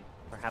Pain and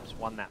perhaps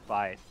won that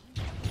fight.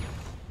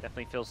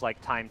 Definitely feels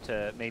like time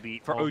to maybe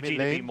for OG to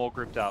be more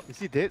grouped up. Is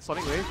he dead?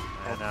 Sonic Wave?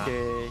 And,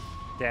 okay.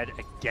 Dead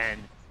again.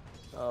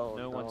 Oh,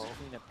 no one's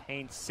Queen of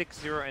Pain.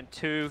 6-0 and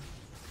 2.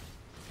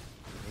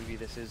 Maybe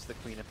this is the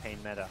Queen of Pain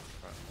meta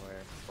where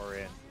we're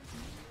in.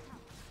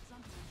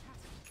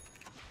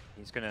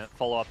 He's going to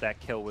follow up that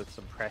kill with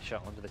some pressure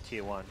onto the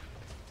tier 1.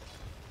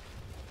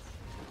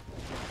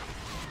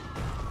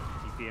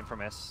 TP in from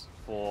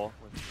S4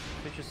 with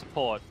vicious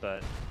support,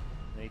 but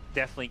they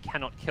definitely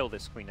cannot kill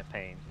this Queen of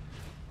Pain.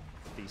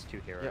 These two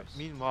heroes. Yep.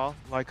 Meanwhile,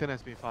 Lycan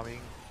has been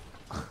farming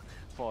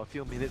for a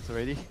few minutes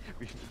already.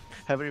 We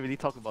haven't really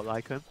talked about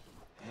Lycan.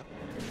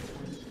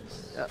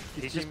 Yep.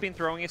 He's just been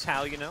throwing his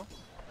howl, you know?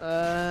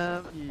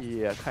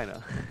 Yeah,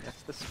 kinda.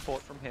 That's the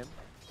support from him.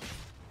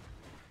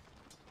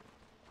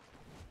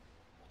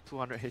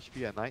 200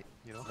 HP at night,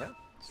 you know? Yeah,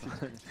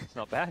 it's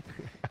not bad.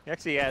 He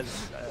actually has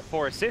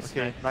 4 assists,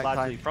 Okay,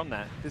 largely from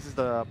that. This is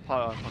the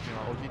part I'm talking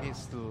about. OG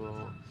needs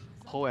to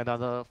hold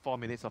another 4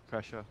 minutes of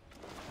pressure.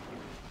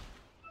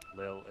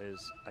 Lil is,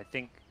 I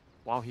think,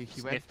 wow, he went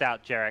sniffed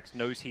out Jerax,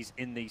 knows he's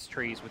in these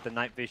trees with the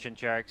night vision.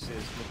 Jerax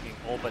is looking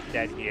all but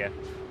dead here.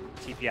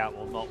 TP out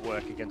will not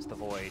work against the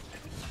Void.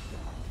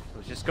 It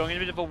was just going in a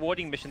bit of a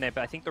warding mission there,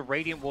 but I think the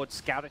Radiant Ward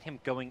scouted him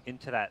going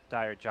into that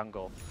dire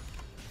jungle.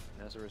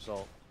 And as a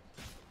result,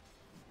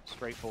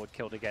 straightforward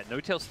kill to get.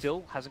 No-Tail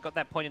still hasn't got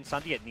that point in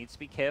Sunday yet. Needs to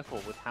be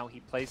careful with how he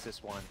plays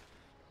this one.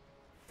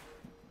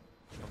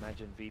 I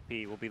imagine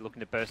VP will be looking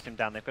to burst him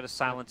down. They've got a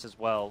silence as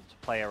well to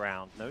play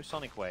around. No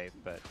Sonic Wave,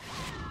 but...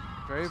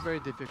 very, very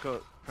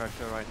difficult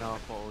pressure right now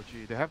for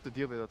OG. They have to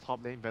deal with the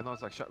top lane.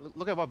 Venom's like,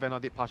 look at what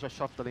Venom did. Pasha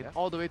shoved the lane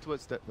all the way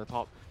towards the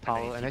top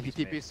tower, and then he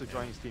TPs to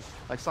join his team.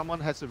 Like, someone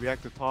has to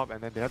react to top,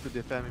 and then they have to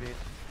defend it.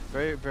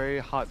 Very, very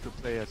hard to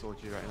play as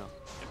OG right now.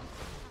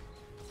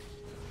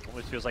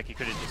 Almost feels like he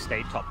could have just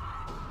stayed top,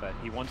 but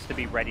he wants to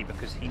be ready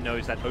because he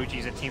knows that OG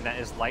is a team that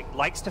is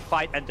likes to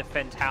fight and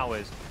defend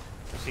towers.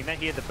 We've seen that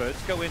here. The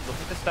birds go in,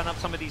 looking to stun up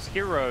some of these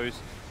heroes.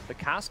 The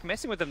cask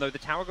messing with them though. The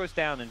tower goes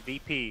down, and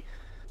VP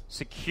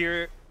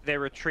secure their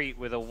retreat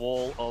with a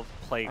wall of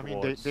plague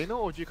wards. They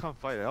know OG can't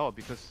fight at all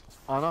because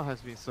Ana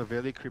has been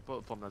severely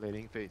crippled from the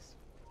laning phase.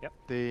 Yep.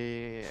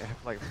 They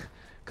have like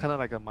kind of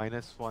like a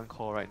 -1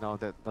 core right now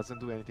that doesn't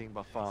do anything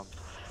but farm.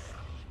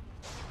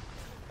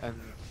 And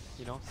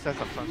you know, set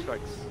up some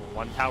strikes.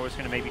 One tower is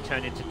going to maybe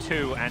turn into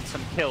 2 and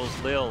some kills.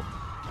 Lil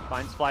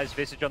finds Fly's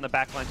Visage on the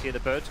backlines here. The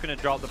bird's going to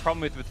drop. The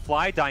problem with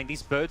Fly dying,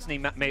 these birds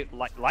may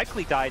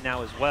likely die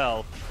now as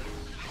well.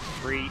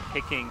 3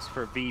 pickings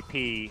for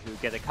VP, who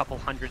get a couple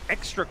hundred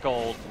extra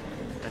gold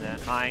and are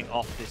eyeing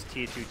off this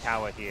tier 2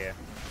 tower here.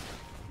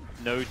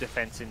 No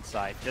defense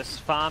inside,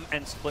 just farm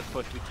and split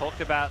push. We talked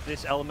about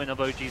this element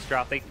of OG's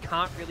draft. They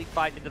can't really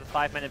fight into the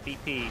 5-mana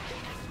VP.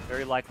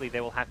 Very likely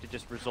they will have to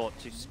just resort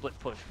to split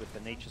push with the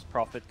Nature's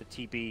Prophet, the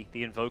TB,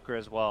 the Invoker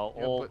as well.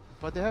 Yeah,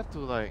 but they have to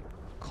like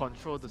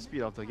control the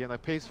speed of the game.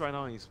 Like pace right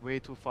now is way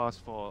too fast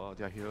for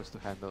their heroes to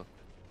handle.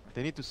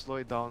 They need to slow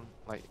it down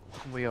like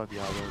one way or the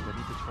other. They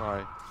need to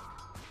try.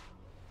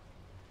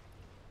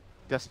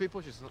 Their speed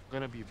push is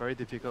going to be very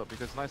difficult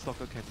because Night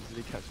Stalker can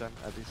easily catch them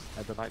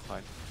at the night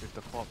time with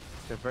the Corp.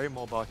 They're very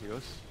mobile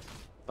heroes.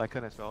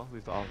 Lycan as well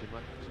with the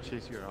ultimate to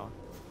chase you around.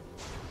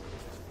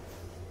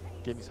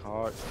 Game is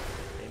hard.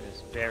 Game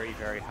is very,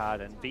 very hard,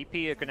 and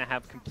VP are going to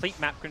have complete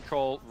map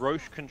control,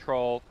 Roche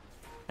control,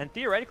 and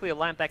theoretically a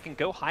lamp that can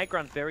go high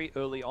ground very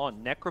early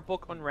on.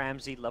 Necrobook on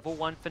Ramsey, level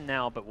 1 for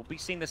now, but we'll be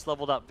seeing this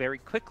leveled up very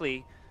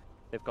quickly.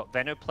 They've got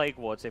Veno Plague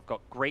Wards, they've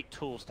got great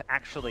tools to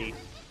actually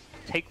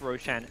take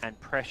Roshan and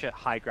pressure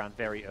high ground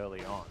very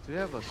early on. Do they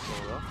have a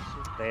solar?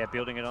 They are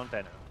building it on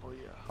Veno. Oh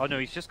yeah. Oh no,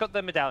 he's just got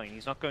the medallion.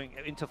 He's not going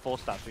into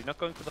 4-star, so he's not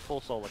going for the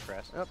full solar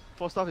crest. Yep,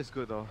 4-star is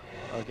good though,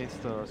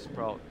 against the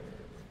Sprout.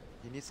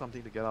 He needs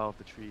something to get out of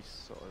the trees,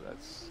 so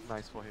that's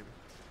nice for him.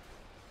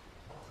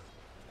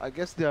 I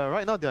guess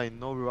right now they are in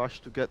no rush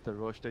to get the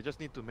Roche. They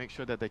just need to make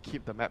sure that they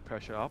keep the map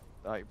pressure up.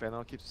 Like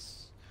Venom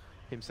keeps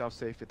himself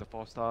safe with the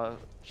 4-star,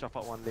 shove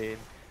out one lane,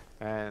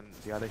 and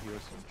the other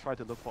heroes try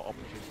to look for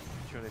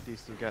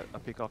opportunities to get a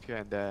pick off here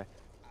and there.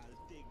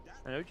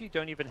 And OG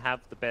don't even have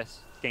the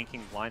best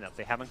ganking lineup.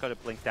 They haven't got a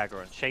Blink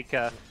Dagger on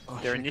Shaker.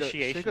 Their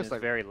initiation is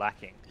like very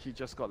lacking. He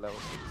just got level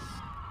 6.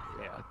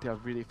 Yeah, they're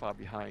really far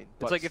behind.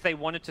 It's like if they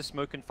wanted to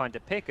smoke and find a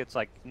pick, it's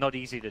like not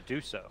easy to do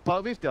so.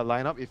 But with their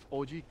lineup, if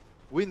OG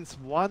wins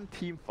one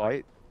team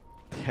fight,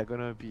 they're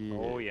gonna be...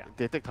 Oh yeah.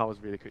 They take towers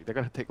really quick. They're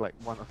gonna take like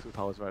 1 or 2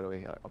 towers right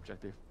away,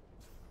 objective.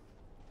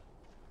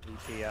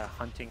 VP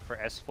hunting for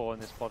S4 in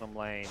this bottom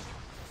lane.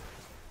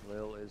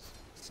 Lil is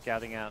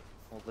scouting out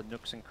all the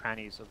nooks and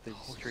crannies of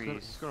these trees.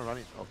 He's gonna run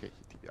it. Okay,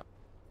 he TP out.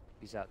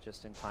 He's out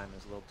just in time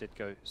as Lil did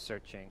go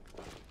searching.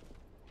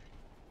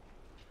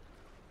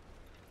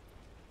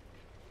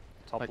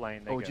 Top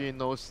lane, they OG go.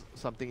 knows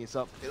something is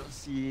up. They don't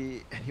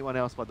see anyone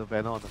else but the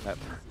Venom on the map.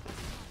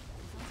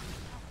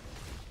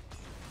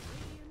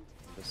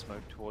 The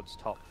smoke towards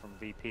top from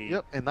VP.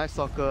 Yep, and Night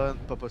Stalker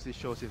purposely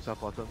shows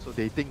himself bottom, so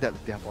they think that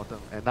they are bottom.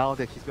 And now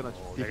that he's gonna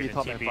TP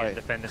top and fight. And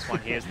defend this one.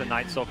 Here's the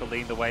Night Stalker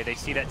leading the way. They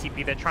see that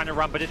TP, they're trying to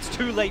run, but it's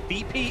too late.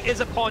 VP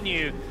is upon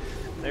you.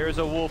 There is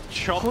a wolf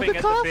chomping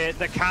at the bit.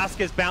 The cask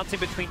is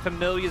bouncing between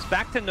familiars.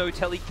 Back to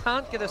No-Tail. He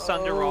can't get a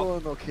Sunder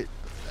off. No, okay.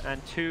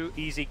 and 2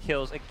 easy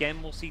kills.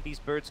 Again, we'll see these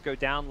birds go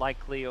down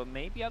likely, or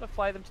maybe able to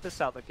fly them to the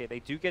south. Okay, they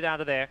do get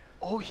out of there.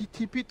 Oh, he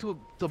TP'd to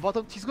the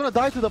bottom. He's gonna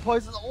die to the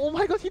poison. Oh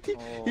my god, he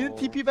didn't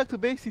TP back to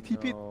base, he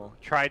TP'd. No.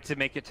 Tried to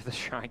make it to the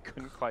shrine,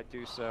 couldn't quite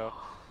do so.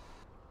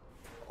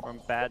 From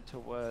bad to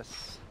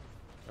worse.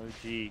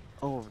 OG.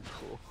 Oh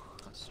no.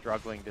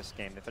 Struggling this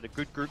game. They've had a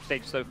good group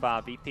stage so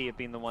far. VP have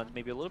been the ones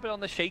maybe a little bit on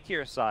the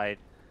shakier side,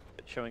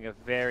 but showing a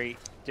very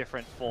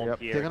different form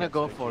here. They're gonna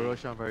go for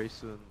Roshan very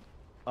soon.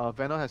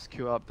 Veno has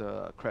queued up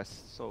the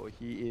crest, so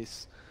he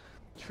is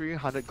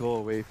 300 gold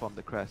away from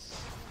the crest.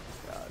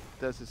 Yeah,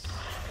 that's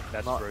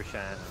not,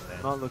 Roshan.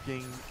 Not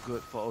looking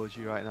good for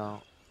OG right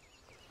now.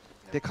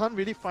 They can't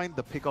really find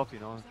the pick off, you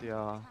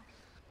know.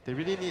 They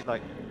really need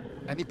like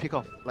any pick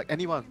off, like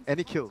anyone,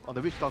 any kill on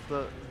the Witch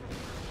Doctor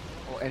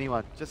or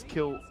anyone. Just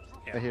kill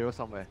a hero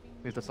somewhere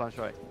with the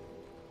Sunstrike.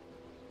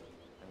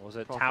 Was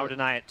it Tau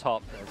Deny at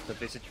top as the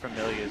Visage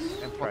Familiars?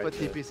 And proper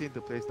TPC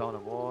to place down a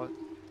ward.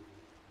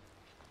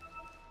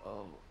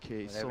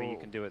 Okay, whatever you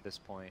can do at this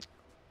point.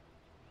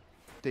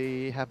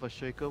 They have a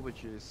Shaker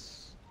which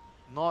is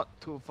not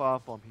too far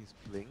from his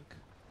Blink.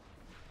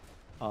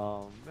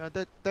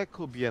 Yeah, that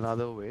could be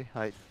another way.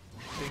 I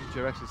think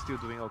Jerax is still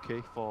doing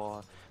okay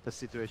for the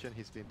situation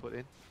he's been put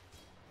in.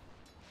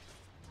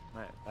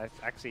 That's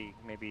actually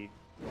maybe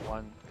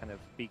one kind of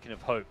beacon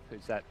of hope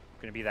is that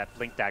going to be that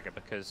Blink Dagger,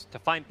 because to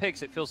find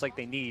picks it feels like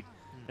they need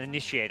an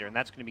initiator, and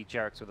that's going to be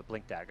Jerax with a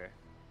Blink Dagger.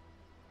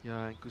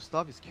 Yeah, and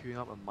Gustav is queuing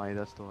up a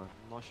Midas though. I'm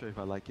not sure if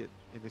I like it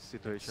in this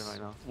situation right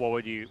now. What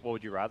would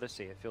you rather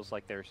see? It feels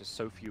like there's just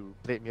so few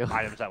Blade Mail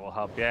items that will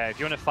help. Yeah, if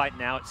you want to fight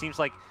now, it seems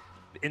like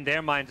in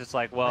their minds it's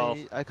like, well,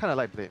 I kind of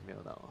like Blade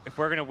Mail now. If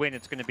we're gonna win,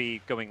 it's gonna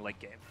be going late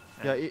game.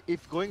 And yeah,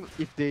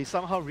 if they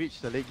somehow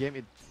reach the late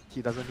game,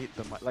 he doesn't need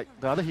the like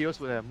the other heroes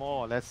would have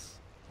more or less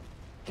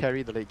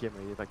carry the late game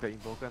already, like the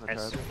Invoker and the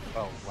Terror.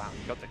 Oh wow,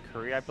 he got the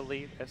Courier, I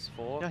believe,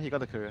 S4. Yeah, he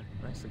got the Courier.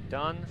 Nicely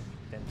done.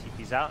 Then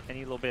TP's out. Any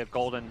little bit of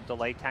golden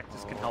delay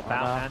tactics can help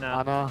out.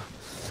 Ana.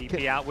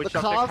 TP out, Witch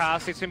Doctor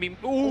cast. It's gonna be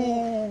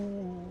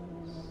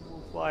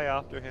fly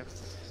after him.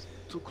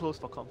 Too close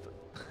for comfort.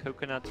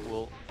 Coconuts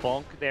will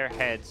bonk their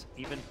heads,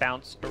 even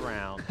bounce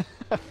around.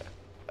 Bonk,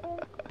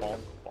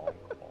 bonk, bonk.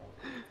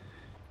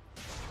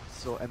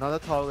 So another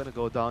tower gonna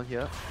go down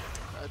here.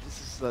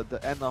 This is the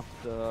end of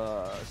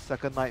the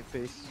second night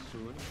phase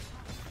soon.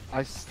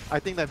 I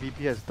think that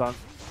VP has done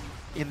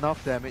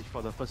enough damage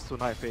for the first 2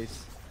 night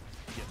phase.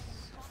 Yes.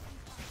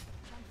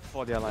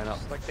 For their lineup.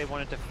 It's like they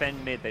want to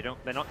defend mid.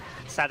 They're not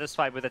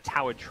satisfied with a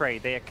tower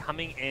trade. They are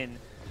coming in,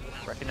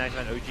 recognizing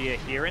that OG are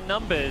here in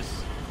numbers.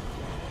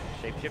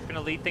 Shapeshift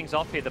gonna lead things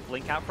off here. The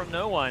blink out from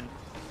no one.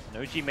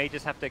 And OG may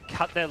just have to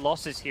cut their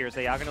losses here as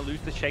they are going to lose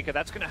the Shaker.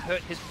 That's going to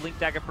hurt his Blink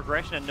Dagger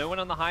progression, and no one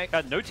on the high,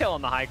 no tail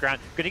on the high ground.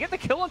 Going to get the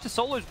kill onto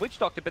Solo's Witch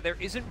Doctor, but there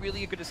isn't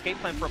really a good escape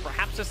plan for it.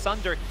 Perhaps a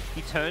Sunder.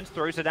 He turns,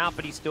 throws it out,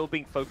 but he's still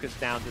being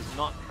focused down. Does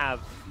not have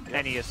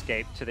any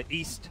escape to the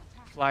east.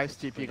 Fly's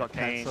TP got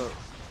cancelled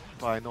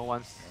by no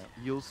one's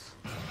use.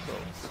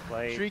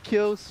 So 3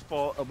 kills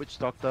for a Witch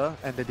Doctor,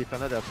 and they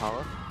defended their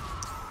tower.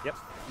 Yep.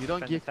 You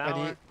don't give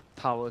any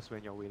towers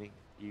when you're winning.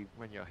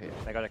 When you're here.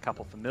 They got a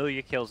couple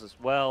familiar kills as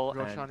well.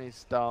 Roshan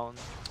is down,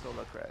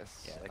 Solar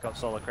Crest. Yeah, they got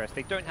Solar Crest.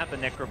 They don't have the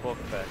Necro Book,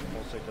 but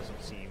also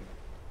doesn't seem...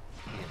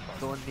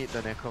 Don't need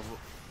the Necro Book.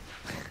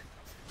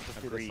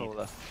 Just need the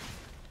Solar.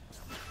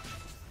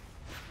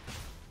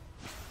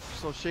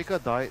 So Shaker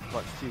died,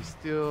 but he's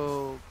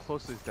still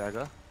close to his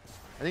dagger.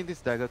 I think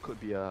this dagger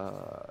could be a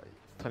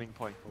turning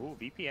point. Ooh,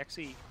 VP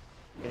actually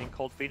getting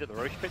cold feet at the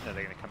Roche Pit. No,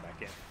 they're going to come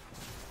back in.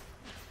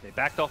 They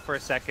backed off for a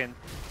second.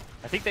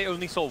 I think they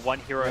only saw 1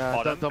 hero at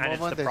bottom, the and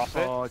moment it's the Prophet.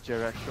 They saw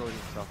Jerax show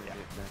himself in it,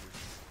 then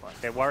it's fine.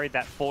 They're worried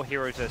that 4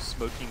 heroes are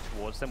smoking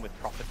towards them with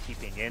Prophet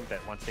keeping in, but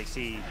once they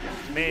see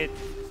mid,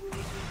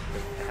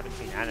 they haven't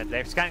seen Anna.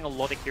 They're scanning a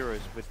lot of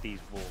heroes with these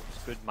wolves.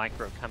 Good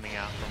micro coming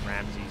out from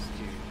Ramses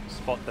to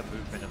spot the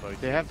movement of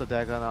OG. They have the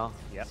dagger now,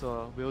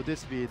 so will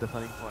this be the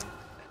turning point?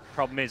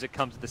 Problem is, it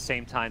comes at the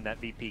same time that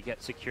VP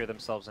gets secure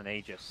themselves an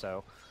Aegis,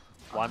 so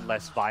one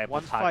less viable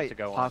target to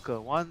go on.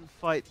 One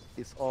fight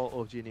is all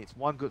OG needs.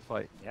 One good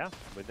fight. Yeah,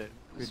 with the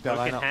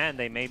smoke in hand,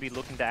 they may be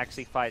looking to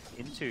actually fight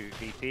into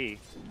VP.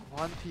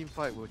 One team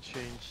fight will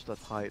change the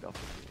tide of the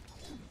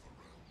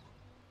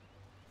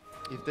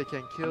game. If they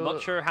can kill... I'm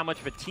not sure how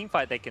much of a team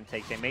fight they can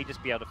take. They may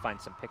just be able to find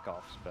some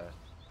pickoffs, but...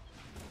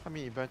 I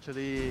mean,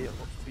 eventually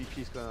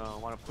VP's gonna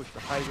want to push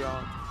the high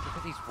ground. Look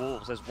at these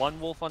wolves. There's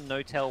 1 wolf on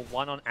No-Tail,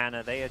 1 on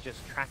Anna. They are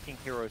just tracking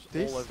heroes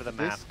all over the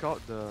map. They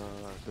scout the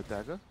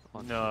dagger?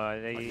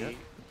 No, they,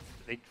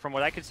 from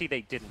what I could see,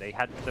 they didn't. They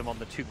had them on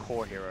the 2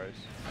 core heroes.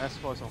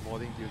 S4 is on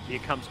warding duty. Here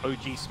comes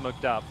OG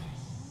smoked up.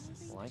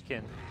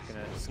 Lycan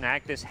gonna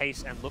snag this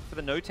haste and look for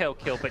the No-Tail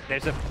kill, but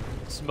there's a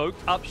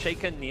smoked up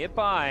Shaker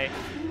nearby.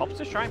 Pops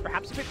the shrine,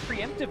 perhaps a bit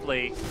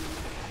preemptively.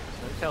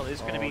 No-Tail is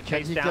going to be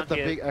chased down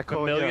here.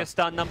 Familiar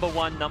stun number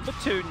 1, number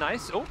 2,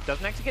 nice. Oh,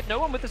 doesn't actually get no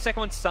one with the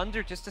second one.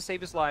 Sunder just to save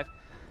his life.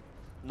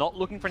 Not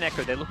looking for an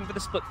echo, they're looking for the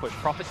split push.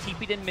 Prophet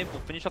TP'd in mid, will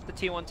finish off the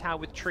tier 1 tower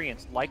with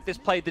Treants. Like this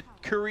play, the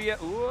courier,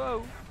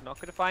 whoa, not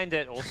going to find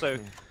it. Also,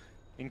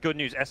 in good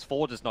news,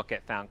 S4 does not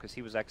get found because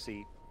he was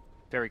actually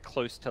very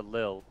close to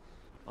Lil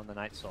on the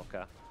Night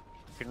Stalker.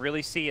 You can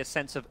really see a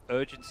sense of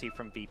urgency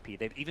from VP.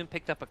 They've even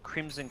picked up a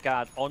Crimson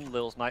Guard on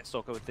Lil's Night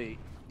Stalker with the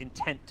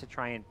intent to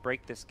try and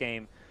break this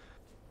game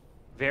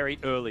very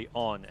early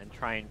on and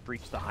try and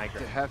breach the high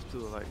ground. They have to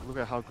look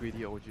at how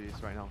greedy OG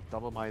is right now.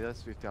 Double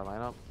Midas with their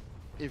lineup.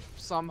 If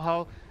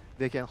somehow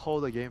they can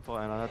hold the game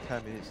for another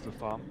 10 minutes to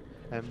farm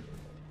and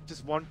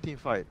just one team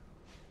fight.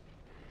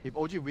 If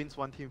OG wins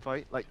one team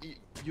fight,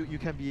 you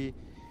can be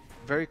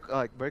very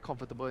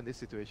comfortable in this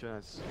situation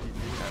as VP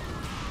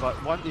have.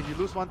 But if you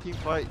lose one team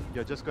fight,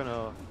 you're just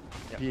gonna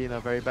be in a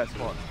very bad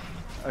spot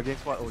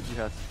against what OG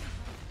has.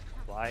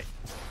 Fly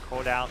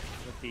caught out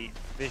with the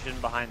vision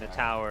behind the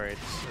tower. It's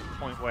a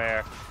point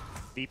where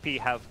VP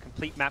have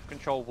complete map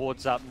control,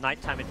 wards up,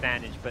 nighttime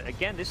advantage. But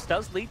again, this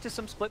does lead to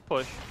some split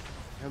push.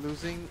 They're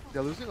losing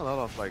a lot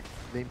of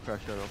lane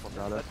pressure though from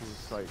the other two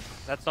sides.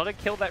 That's not a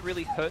kill that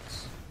really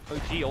hurts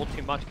OG all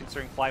too much,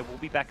 considering Fly will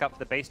be back up for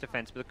the base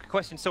defense. But the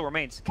question still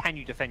remains, can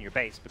you defend your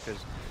base? Because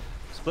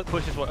split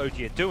push is what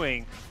OG are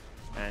doing,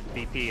 and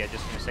VP are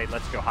just going to say,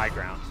 let's go high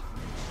ground.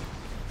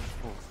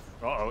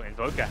 Uh-oh,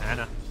 Invoker,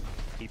 Anna.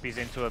 TP's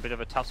into a bit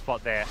of a tough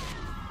spot there.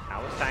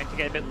 Tower's starting to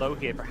get a bit low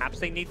here. Perhaps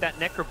they need that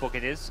Necro Book.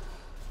 It is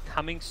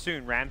coming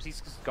soon.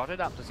 Ramsey's got it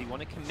up. Does he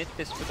want to commit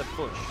this for the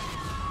push?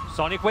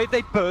 Sonic Wave,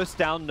 they burst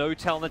down. No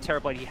tell on the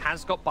Terrorblade. He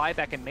has got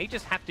buyback and may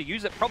just have to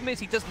use it. Problem is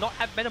he does not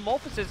have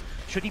Metamorphosis.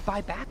 Should he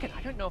buy back it?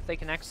 I don't know if they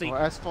can actually... Or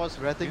S4's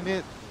retting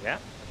mid. Yeah,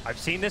 I've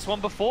seen this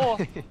one before.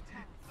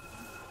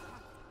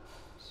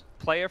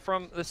 Player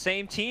from the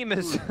same team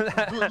as...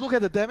 Look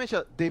at the damage.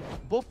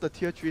 Both the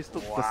tier 3s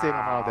took the same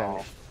amount of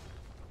damage.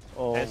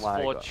 Oh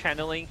my S4 god.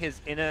 channeling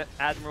his inner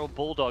Admiral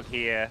Bulldog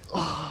here.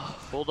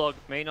 Bulldog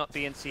may not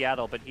be in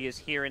Seattle, but he is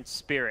here in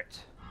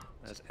spirit.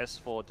 As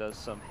S4 does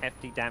some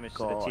hefty damage to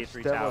the tier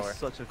 3 that tower. was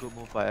such a good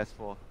move by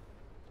S4.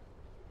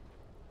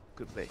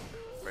 Good play.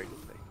 Very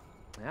good play.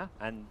 Yeah,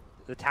 and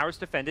the tower's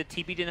defended.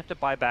 TB didn't have to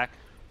buy back.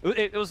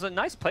 It was a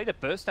nice play to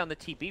burst down the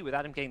TB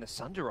without him getting the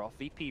Sunder off.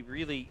 VP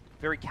really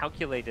very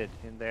calculated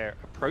in their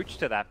approach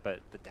to that,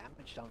 but the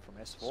damage done from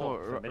S4 So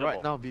formidable.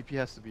 right now VP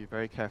has to be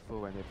very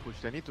careful when they push.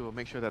 They need to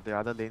make sure that the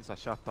other lanes are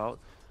shoved out.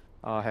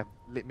 Have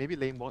maybe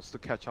lane bots to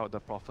catch out the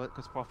Prophet,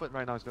 because Prophet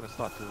right now is going to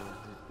start to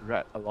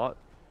rat a lot.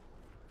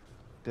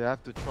 They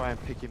have to try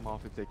and pick him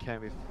off if they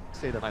can with,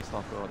 say, the Night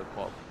Stalker or the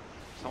Quab.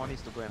 Someone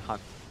needs to go and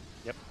hunt.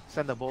 Yep.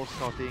 Send the ball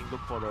scouting,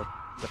 look for the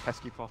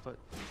pesky Prophet.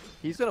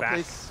 He's going to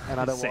place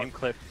another one. Same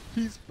clip.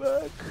 He's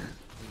back.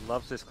 He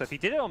loves this clip. He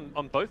did it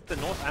on both the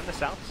north and the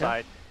south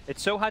side.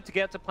 It's so hard to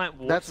get to plant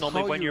wards That's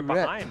normally how when you're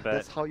ret. behind, but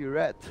That's how you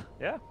ret.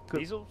 yeah,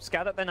 these will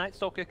scout out the Night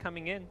Stalker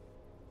coming in.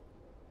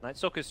 Night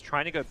Stalker's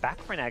trying to go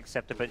back for an Ag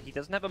Scepter, but he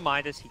doesn't have a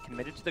Midas. He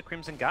committed to the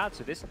Crimson Guard,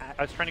 so this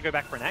I was trying to go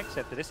back for an Ag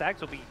Scepter. This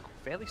Ags will be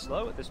fairly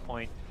slow at this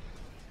point.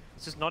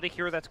 This is not a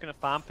hero that's going to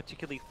farm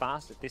particularly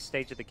fast at this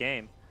stage of the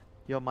game.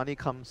 Your money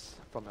comes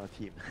from your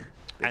team.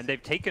 And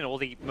they've taken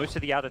most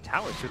of the outer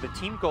towers, so the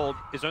team gold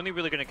is only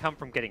really going to come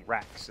from getting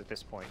racks at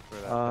this point. For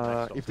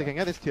the if they can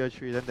get this tier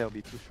 3, then there will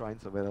be 2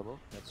 shrines available.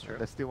 That's true.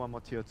 There's still one more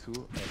tier 2.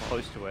 They're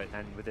close to it,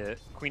 and with the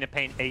Queen of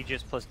Pain,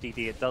 Aegis plus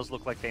DD, it does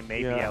look like they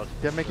may be out.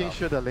 They're making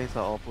sure the lanes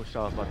are all pushed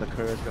out, but the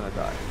courier's gonna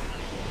die.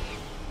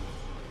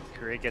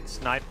 Courier gets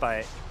sniped by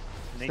Is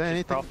there Nature's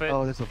anything? Prophet.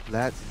 Oh, there's a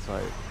Blast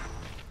inside.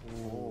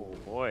 Oh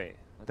boy.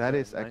 That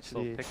That's is a nice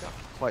actually little pickup.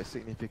 quite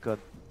significant.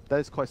 That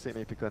is quite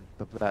significant,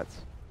 the Blast.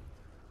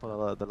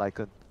 For the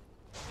Lycan.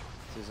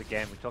 This is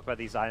again, we talk about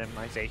these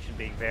itemization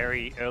being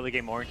very early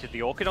game oriented.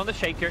 The Orchid on the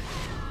Shaker,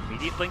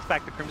 immediate blinks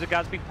back, the Crimson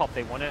Guard's being popped.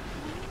 They want to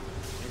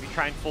maybe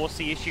try and force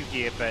the issue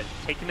here, but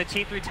taking the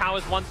tier 3 tower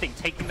is one thing,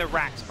 taking the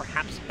racks,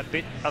 perhaps a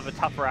bit of a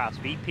tougher ask.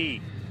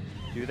 VP,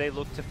 do they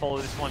look to follow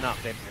this one up?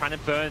 They're trying to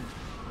burn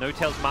No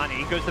Tail's money.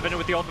 He goes to the Venom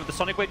with the ultimate, the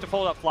Sonic Wave to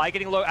follow up. Fly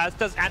getting low, as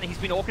does Anna. He's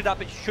been orchid up.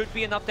 It should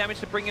be enough damage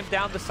to bring him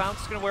down. The silence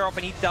is going to wear off,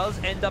 and he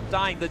does end up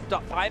dying. The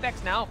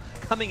buybacks now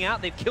coming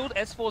out. They've killed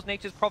S4's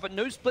Nature's Prophet.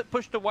 No split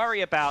push to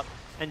worry about.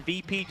 And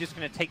VP just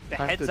going to take the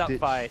heads-up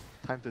fight.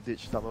 Time to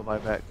ditch double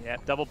buyback. Yeah,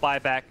 double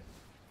buyback.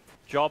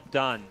 Job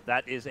done.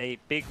 That is a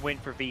big win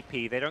for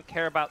VP. They don't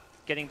care about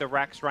getting the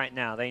racks right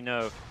now. They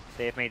know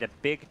they have made a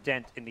big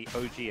dent in the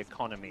OG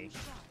economy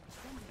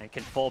and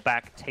can fall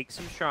back, take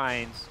some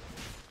shrines,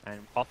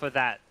 and off of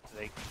that,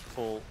 they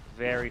fall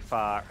very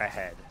far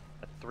ahead.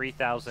 A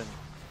 3,000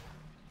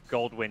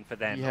 gold win for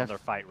them on their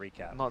fight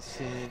recap. Not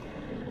seen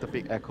the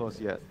big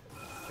echoes yet.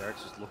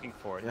 Derek's just looking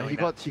for it. Yeah,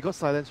 he got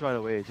silenced right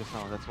away just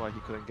now. That's why he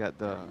couldn't get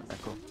the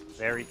echo.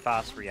 Very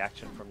fast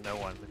reaction from no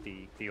one with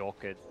the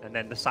Orchid. And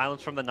then the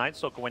silence from the Night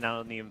Stalker went out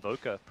on the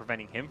Invoker,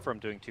 preventing him from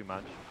doing too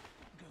much.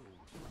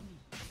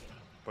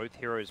 Both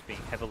heroes being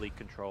heavily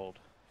controlled.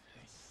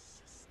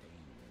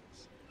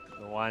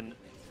 The one,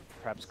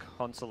 perhaps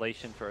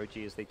consolation for OG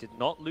is they did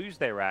not lose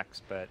their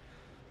racks, but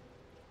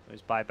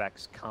those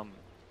buybacks come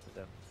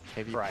with a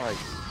Heavy price.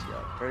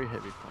 Yeah, very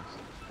heavy price.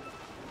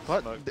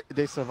 But smoke.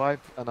 they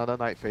survived another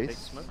night They phase.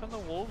 smoke on the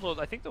wolves, or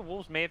I think the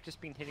wolves may have just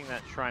been hitting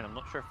that shrine. I'm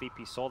not sure if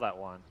VP saw that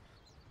one.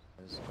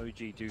 As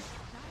OG do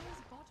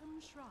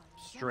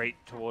straight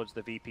towards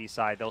the VP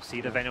side. They'll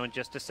see the Venom in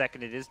just a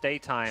second. It is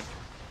daytime.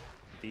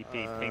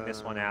 VP ping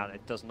this one out.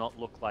 It does not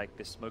look like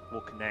this smoke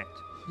will connect.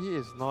 He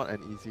is not an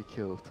easy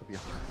kill, to be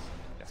honest.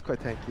 It's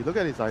quite tanky. Look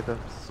at his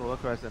items. Solar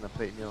Crest and a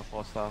plate meal,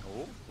 4-star.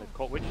 Oh, they've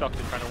caught Witch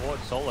Doctor trying to ward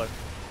solo.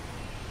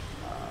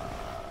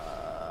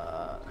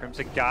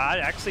 Crimson Guard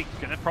actually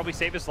gonna probably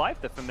save his life.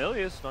 The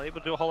Familiar's not able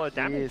to do a whole lot of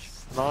damage.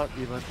 He's not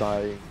even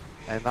dying.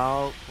 And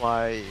now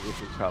Fly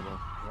is in trouble.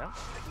 Yeah,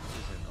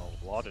 he's in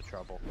a lot of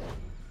trouble.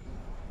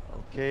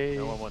 Okay.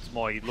 No one wants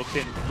more. He looked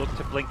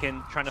to blink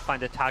in, trying to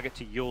find a target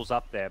to Yule's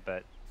up there,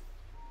 but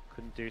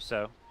couldn't do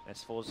so.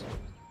 S4's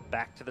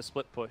back to the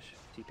split push,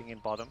 keeping in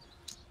bottom.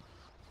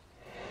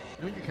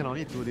 You know, you can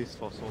only do this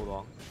for so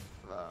long.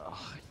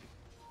 Oh,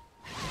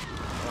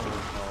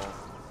 no.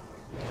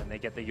 And they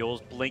get the Yule's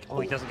blink.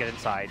 Oh, he doesn't get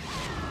inside.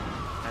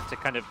 And to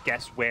kind of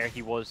guess where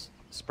he was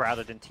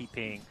sprouted and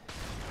TPing.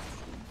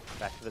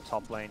 Back to the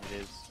top lane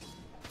it is.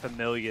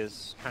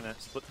 Familiars trying to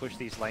split push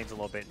these lanes a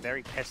little bit.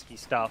 Very pesky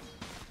stuff.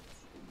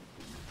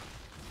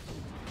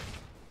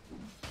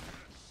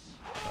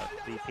 But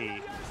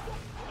VP,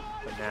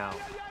 for now,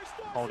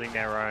 holding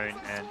their own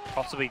and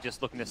possibly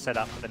just looking to set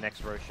up for the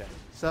next Roshan.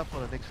 Set up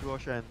for the next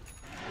Roshan.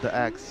 The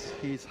Axe,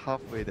 he's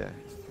halfway there.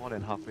 More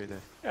than halfway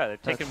there. Yeah,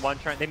 they've taken one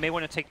shrine. They may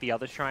want to take the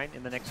other shrine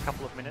in the next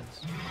couple of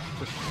minutes.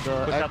 Push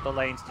out the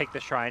lanes, take the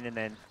shrine, and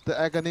then the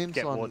Aghanims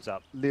get on wards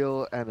up.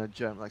 Lil and a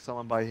gem, like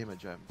someone buy him a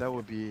gem. That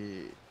would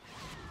be...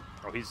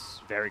 Oh,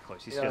 he's very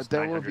close. He's yeah, just that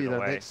 900 would be the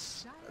away.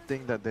 next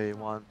thing that they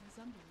want.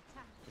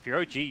 If you're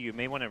OG, you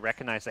may want to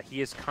recognize that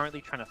he is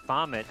currently trying to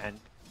farm it, and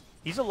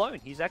he's alone.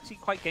 He's actually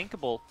quite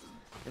gankable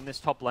in this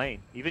top lane.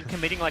 Even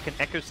committing like an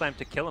Echo Slam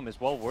to kill him is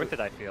well worth it,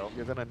 I feel.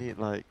 You're gonna need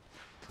like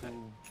 2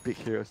 big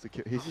heroes to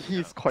kill.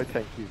 He's quite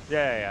tanky.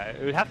 Yeah.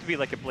 It would have to be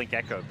like a Blink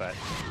Echo, but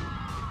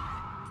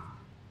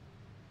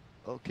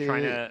okay,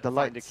 trying to the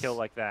find a lights, kill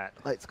like that.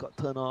 lights got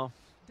turned off.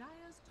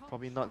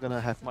 Probably not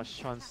gonna have much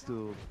chance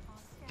to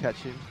catch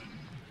him.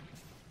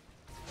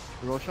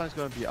 Roshan's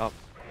gonna be up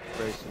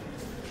very soon.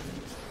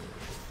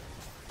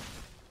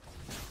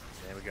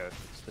 There we go.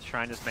 It's the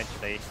shrine as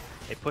mentioned. They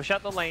push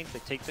out the lanes, they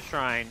take the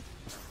shrine.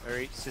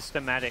 Very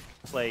systematic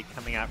play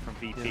coming out from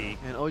VP. Yeah.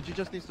 And OG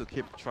just needs to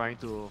keep trying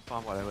to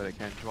farm whatever they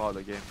can throughout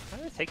the game.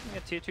 They're taking a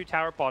tier 2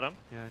 tower bottom.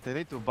 Yeah, they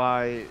need to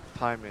buy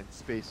time and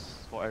space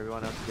for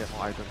everyone else to get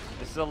more items.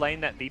 This is a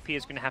lane that VP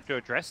is going to have to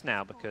address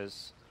now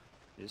because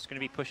they're just going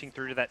to be pushing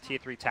through to that tier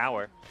 3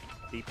 tower.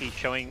 VP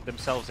showing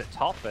themselves at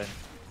top, and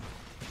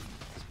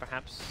this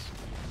perhaps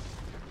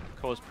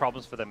cause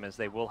problems for them as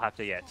they will have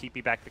to,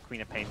 TP back the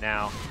Queen of Pain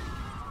now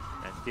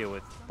and deal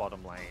with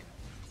bottom lane.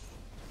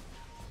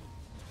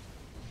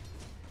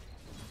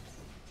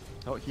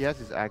 Oh, he has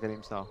his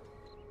Aghanims now.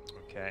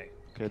 Okay.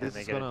 Okay, Can this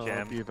they is get a gonna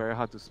gem? be very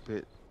hard to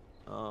split.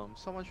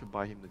 Someone should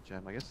buy him the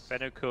gem, I guess.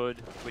 Benno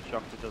could. Witch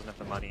Doctor doesn't have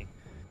the money.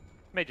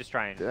 May just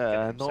try and get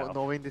Yeah, it himself.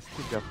 knowing this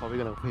team, they're probably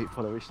gonna wait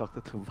for the Witch Doctor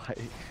to buy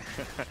it.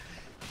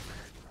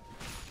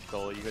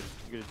 So you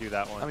gotta do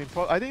that one. I mean,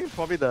 I think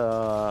probably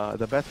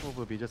the best move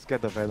would be just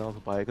get the Venom to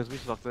buy it, because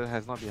Witch Doctor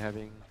has not been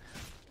having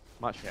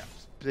much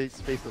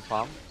space to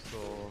farm. So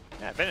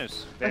yeah,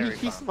 Benno's I mean, very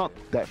he's farm.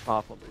 not that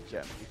far from the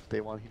gem if they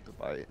want him to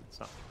buy it.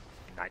 It's not.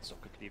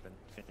 Nightstalker could even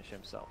finish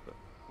himself, but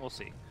we'll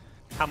see.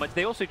 How much?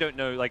 They also don't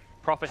know. Like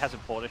Prophet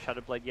hasn't bought a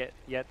Shadowblade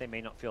yet. They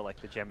may not feel like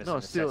the gem is a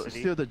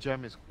necessity. still the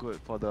gem is good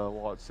for the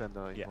wards and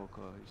the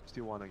invoker. You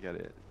still want to get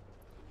it.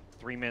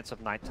 3 minutes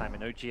of nighttime,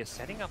 and OG is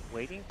setting up,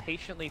 waiting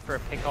patiently for a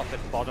pick-off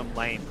at bottom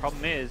lane.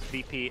 Problem is,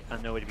 VP are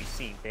nowhere to be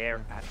seen. They're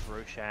at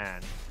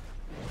Roshan,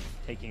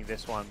 taking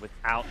this one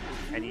without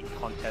any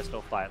contest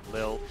or fight.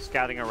 Lil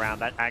scouting around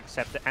that Ag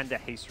Scepter and a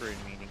Haste Rune,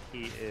 meaning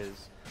he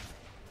is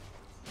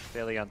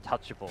fairly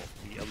untouchable.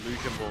 The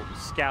Illusion will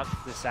scout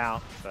this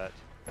out, but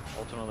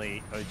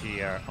ultimately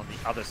OG are on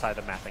the other side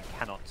of the map and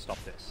cannot stop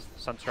this.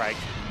 Sunstrike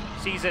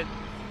sees it,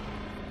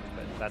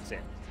 but that's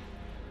it.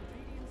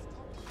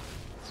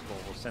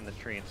 We'll send the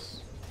treants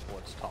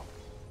towards top.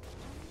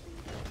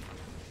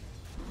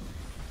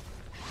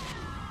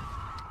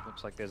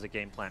 Looks like there's a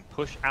game plan.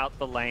 Push out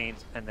the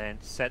lanes and then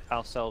set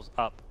ourselves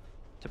up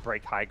to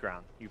break high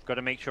ground. You've got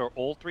to make sure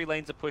all 3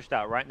 lanes are pushed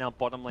out. Right now,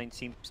 bottom lane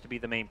seems to be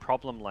the main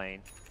problem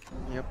lane.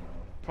 Yep.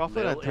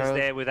 Prophet Lil and is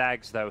there with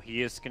Ags though.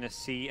 He is going to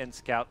see and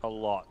scout a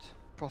lot.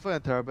 Prophet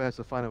and Terrible has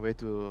to find a way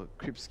to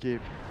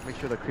creepscape, make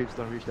sure the creeps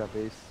don't reach their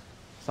base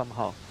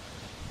somehow.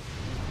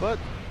 But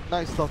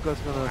Night Stalker's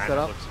gonna set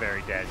up. Looks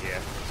very dead here.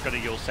 He's got a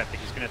Yule Scepter.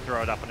 He's going to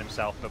throw it up on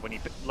himself, but when he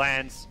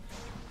lands,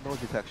 No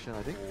detection,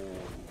 I think.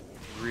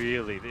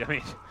 really, I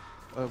mean,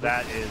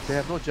 that is. They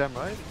have no gem,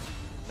 right?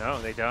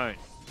 No, they don't.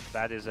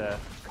 That is a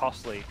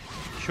costly.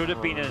 Should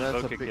have been an that's a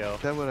Invoker big, kill.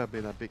 That would have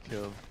been a big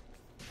kill.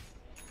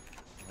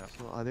 Yep.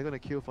 So are they gonna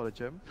kill for the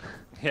gem?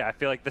 Yeah, I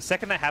feel like the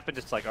second that happened,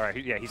 it's like, alright,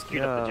 yeah, he's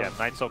queued up the gem.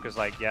 Night Stalker's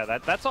like, yeah,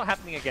 that's not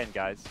happening again,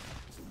 guys.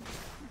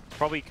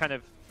 Probably kind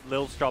of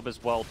Lil's job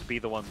as well to be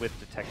the one with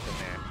detection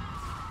there.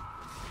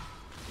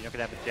 You're not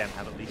going to have a gem,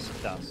 have at least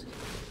some dust.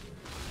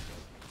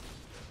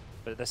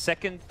 But the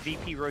second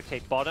VP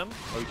rotate bottom,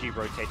 OG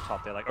rotate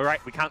top. They're like, all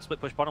right, we can't split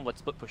push bottom, let's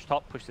split push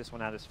top, push this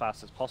one out as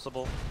fast as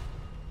possible.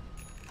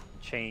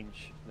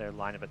 Change their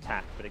line of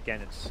attack. But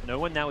again, it's no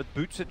one now with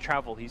boots of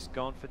travel. He's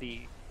gone for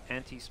the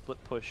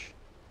anti-split push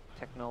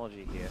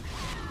technology here.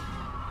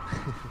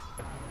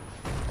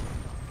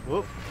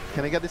 Whoop.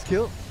 Can I get this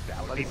kill?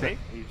 That would be big.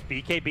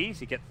 He's BKBs,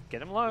 he get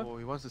him low. Oh,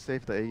 he wants to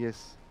save the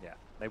Aegis. Yeah,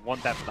 they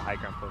want that for the high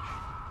ground push.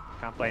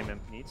 Can't blame him.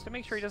 He needs to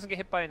make sure he doesn't get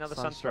hit by another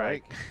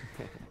Sunstrike.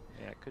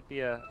 Yeah, it could be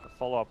a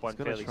follow-up one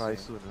fairly soon. He's gonna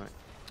try soon, right?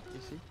 You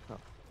see? Oh.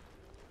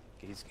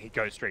 He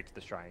goes straight to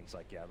the shrine. He's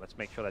like, yeah, let's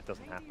make sure that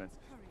doesn't happen.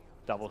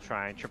 Double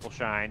shrine, triple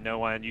shrine. No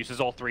one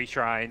uses all 3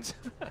 shrines.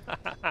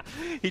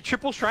 He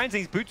triple shrines and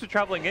his boots are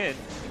traveling in.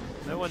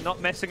 No one not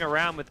messing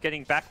around with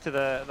getting back to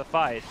the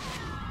fight.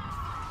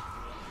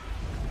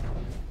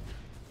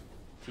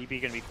 TB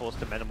going to be forced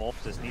to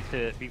Metamorphosis. Needs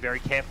to be very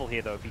careful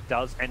here, though. If he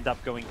does end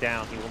up going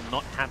down, he will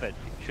not have it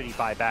should he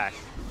buy back.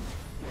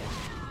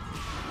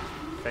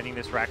 Defending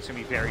this rack's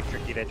going to be very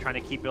tricky. They're trying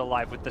to keep it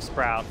alive with the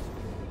Sprout.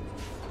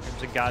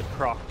 Crimson Guard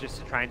proc just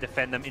to try and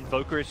defend them.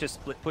 Invoker is just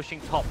split pushing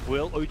top.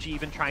 Will OG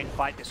even try and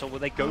fight this, or will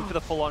they go for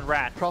the full-on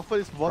rat? Prophet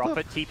is bottom.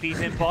 Prophet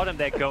TP's in bottom.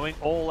 They're going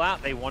all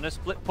out. They want to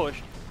split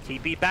push.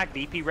 TP back.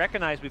 VP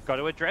recognized. We've got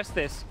to address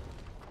this.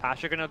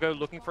 Pasha going to go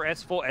looking for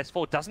S4.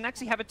 S4 doesn't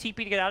actually have a TP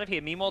to get out of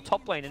here. Meanwhile,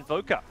 top lane,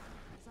 Invoker.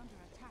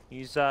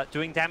 He's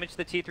doing damage to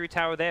the tier 3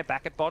 tower there.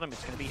 Back at bottom,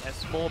 it's going to be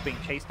S4 being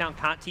chased down.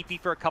 Can't TP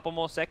for a couple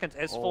more seconds.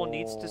 S4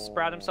 needs to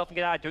sprout himself and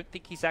get out. I don't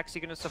think he's actually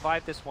going to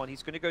survive this one.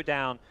 He's going to go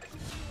down.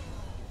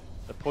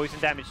 The poison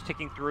damage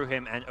ticking through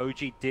him, and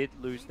OG did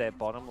lose their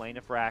bottom lane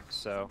of racks,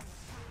 so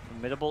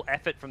formidable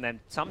effort from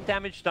them. Some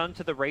damage done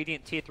to the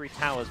Radiant tier 3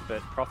 towers,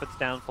 but Prophet's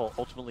downfall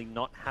ultimately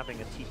not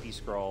having a TP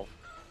scroll.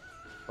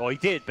 Well, he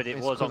did, but it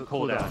was on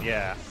cooldown,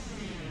 yeah.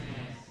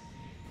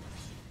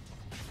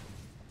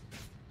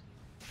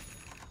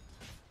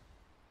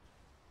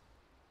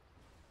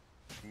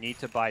 Need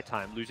to buy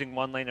time. Losing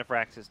 1 lane of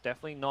racks is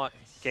definitely not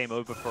game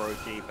over for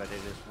OG, but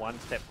it is 1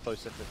 step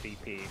closer to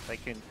VP. If they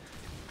can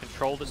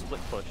control the split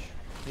push.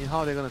 I mean, how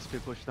are they going to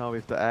split push now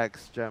with the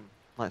Axe, Gem,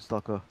 Night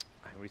Stalker?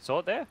 We saw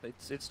it there.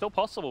 It's still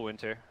possible,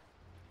 Winter.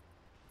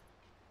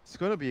 It's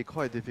going to be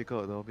quite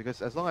difficult though,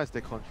 because as long as they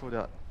control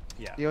that,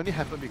 yeah. It only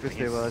happened because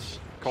they were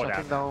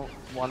shutting down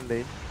 1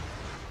 lane.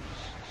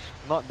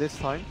 Not this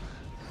time.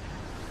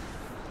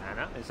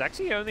 Nana has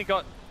actually only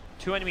got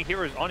 2 enemy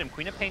heroes on him.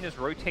 Queen of Pain is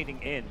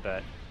rotating in,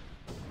 but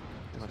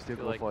they must still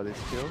go for this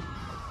kill.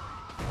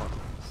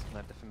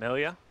 Sniper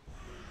familiar.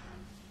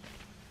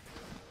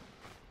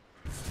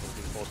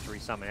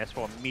 4-3 summon.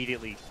 S4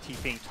 immediately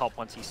TPing top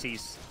once he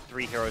sees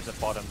 3 heroes at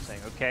bottom,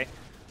 saying, okay,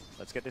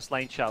 let's get this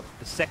lane shoved.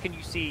 The second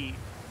you see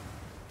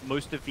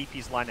most of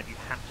VP's lineup, you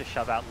have to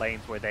shove out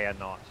lanes where they are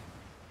not.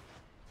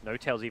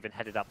 No-Tail's even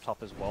headed up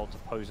top as well to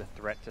pose a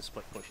threat to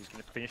split push. He's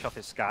going to finish off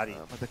his Skadi.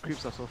 But the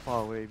creeps are so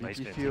far away.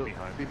 VP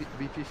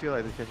feel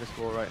like they can just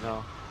go right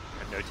now.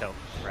 And No-Tail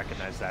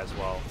recognized that as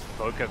well.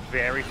 Boca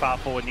very far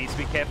forward, needs to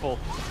be careful.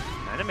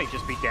 Nana may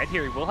just be dead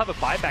here. He will have a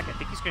buyback. I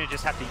think he's going to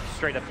just have to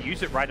straight up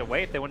use it right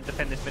away if they want to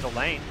defend this middle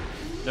lane.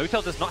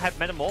 No-Tail does not have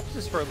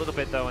Metamorphosis for a little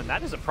bit though, and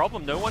that is a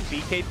problem. No one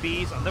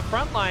BKBs on the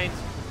front lines.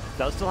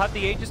 Does still have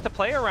the Aegis to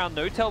play around.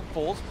 No-Tail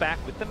falls back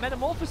with the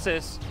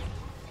Metamorphosis.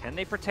 Can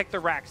they protect the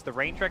racks? The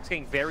range racks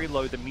getting very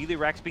low. The melee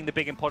racks being the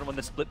big important one.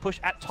 The split push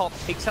at top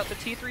takes out the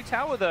tier 3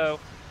 tower though.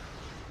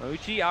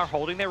 OG are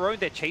holding their own.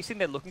 They're chasing.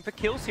 They're looking for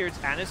kills here.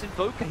 It's Anna's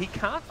Invoker. He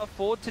can't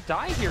afford to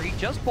die here. He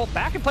just pulled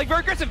back and played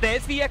very aggressive.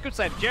 There's the Echo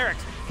Slam. Jerex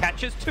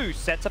catches 2.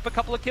 Sets up a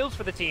couple of kills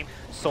for the team.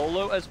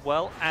 Solo as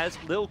well as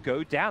Lil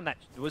go down. That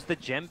was the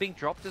gem being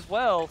dropped as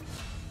well.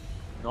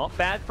 Not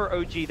bad for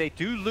OG. They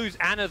do lose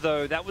Anna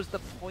though. That was the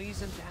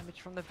poison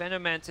damage from the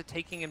Venomancer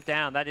taking him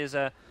down. That is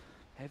a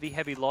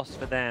heavy loss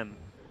for them.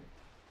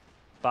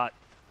 But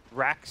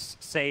racks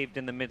saved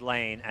in the mid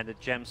lane and a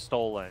gem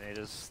stolen. It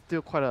is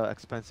still quite an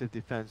expensive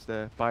defense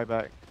there.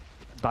 Buyback,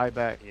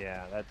 dieback.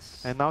 Yeah,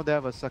 that's. And now they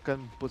have a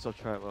second boots of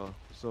travel,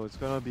 so it's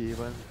gonna be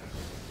even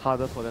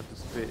harder for them to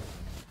split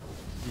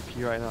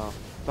DP right now.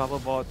 Bubble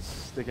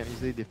bots, they can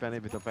easily defend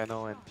it with the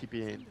Venom and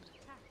TP in.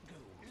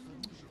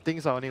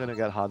 Things are only gonna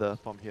get harder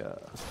from here.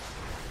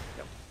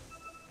 Yep.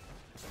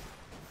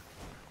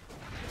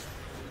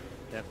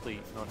 Definitely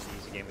not an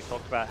easy game. We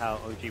talked about how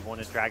OG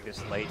want to drag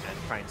this late and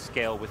try and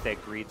scale with their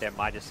greed, their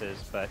Midases,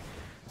 but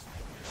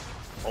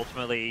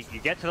ultimately you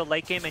get to the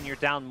late game and you're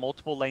down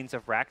multiple lanes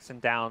of racks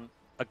and down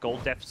a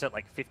gold deficit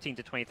like 15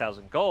 to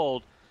 20,000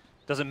 gold.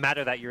 Doesn't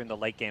matter that you're in the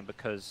late game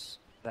because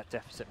that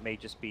deficit may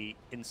just be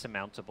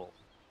insurmountable.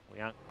 We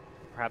aren't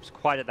perhaps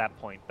quite at that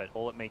point, but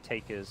all it may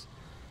take is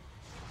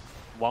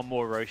one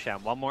more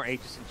Roshan, one more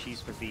Aegis and Cheese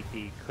for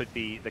VP could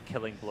be the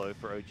killing blow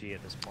for OG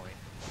at this point.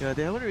 Yeah,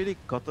 they haven't really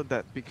gotten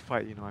that big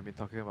fight, you know, I've been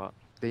talking about.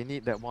 They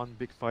need that one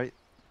big fight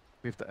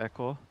with the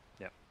Echo.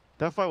 Yep.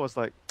 That fight was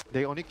like,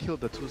 they only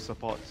killed the 2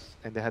 supports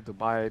and they had to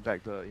buy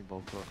back the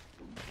Invoker.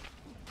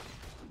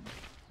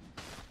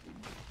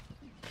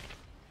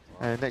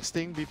 And next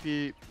thing,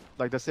 VP,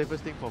 like the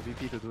safest thing for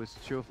VP to do is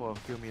chill for a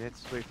few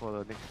minutes, wait for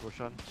the next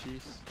Roshan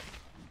cheese,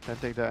 then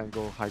take that and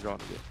go high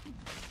ground again.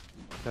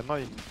 They're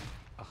not in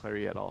a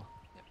hurry at all.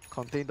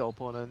 Contain the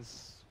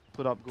opponents,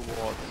 put up good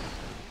wards,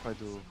 try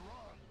to...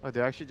 Oh,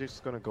 they're actually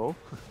just gonna go.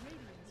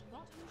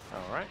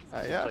 Alright.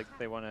 Yeah. Like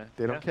they wanna...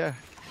 They don't care.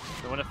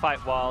 They wanna fight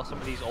while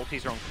some of these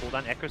ultis are on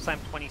cooldown. Echo Slam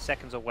 20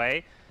 seconds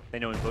away. They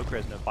know Invoker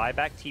has no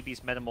buyback.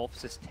 TB's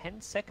Metamorphosis 10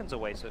 seconds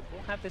away, so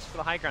we'll have this for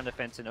the high ground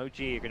defense, and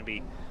OG are gonna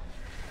be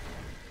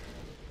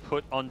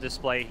put on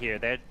display here.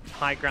 Their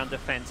high ground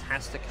defense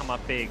has to come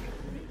up big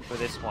for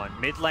this one.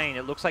 Mid lane,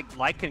 it looks like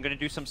Lycan going to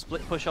do some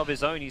split push of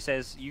his own. He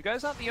says, you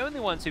guys aren't the only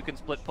ones who can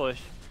split push.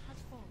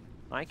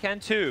 I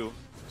can too.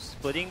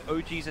 Splitting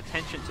OG's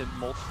attention to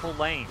multiple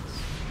lanes.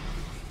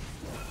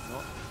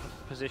 Not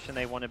the position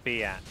they want to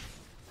be at.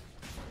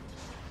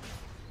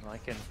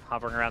 Lycan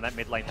hovering around that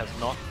mid lane, has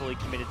not fully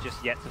committed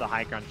just yet to the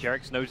high ground.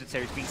 Jerix knows it's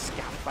there. He's being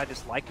scouted by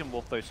this Lycan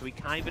Wolf though, so he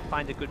can't even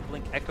find a good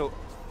Blink Echo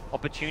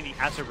opportunity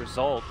as a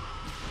result.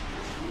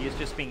 He is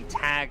just being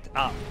tagged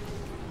up.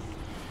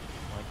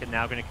 Lycan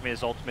now going to commit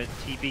his ultimate.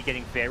 TB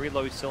getting very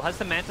low, still has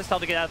the Manta Style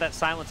to get out of that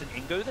silence, and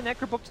in go the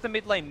Necrobook to the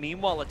mid lane.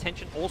 Meanwhile,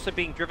 attention also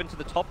being driven to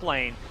the top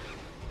lane.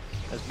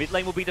 As mid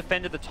lane will be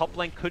defended, the top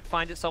lane could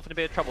find itself in a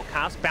bit of trouble.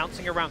 Cast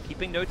bouncing around,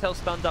 keeping Notel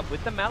stunned up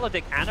with the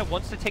Maledict. Ana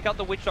wants to take out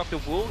the Witch Doctor,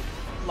 will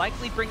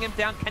likely bring him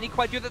down. Can he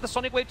quite do that? The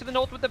Sonic Wave to the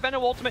north with the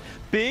Venom ultimate.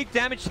 Big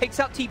damage, takes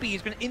out TB.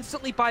 He's going to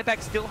instantly buy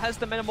back, still has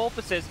the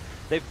Metamorphosis.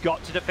 They've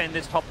got to defend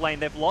this top lane.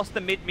 They've lost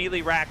the mid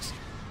melee racks.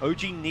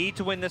 OG need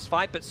to win this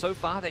fight, but so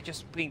far they're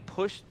just being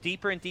pushed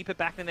deeper and deeper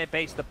back in their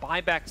base. The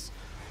buybacks,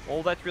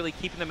 all that's really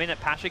keeping them in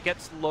it. Pasha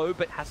gets low,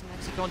 but hasn't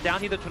actually gone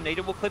down here. The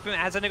Tornado will clip him.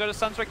 Has Ena got a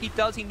Sunstrike? He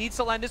does. He needs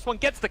to land this one.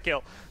 Gets the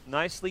kill.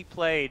 Nicely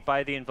played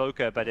by the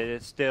Invoker, but it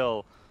is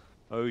still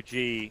OG.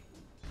 They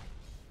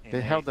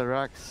held the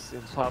racks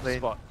in top lane.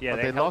 Spot. Yeah,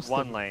 they held lost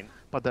one lane.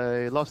 But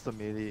they lost the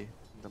melee in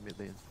the mid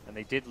lane. And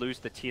they did lose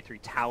the tier 3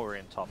 tower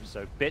in top,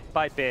 so bit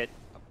by bit,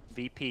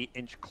 VP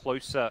inch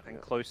closer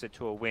and closer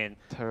to a win.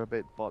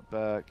 Terabit bot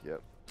back,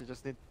 yep. They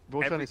just need...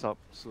 Roshan is up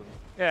soon.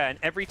 Yeah, and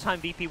every time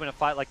VP win a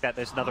fight like that,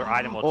 there's another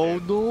item or two. Oh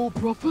no,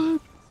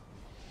 Prophet!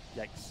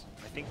 Yikes.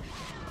 I think...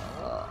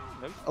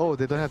 nope. Oh,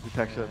 they don't have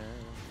detection.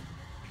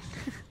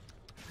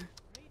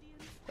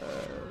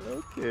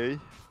 Okay.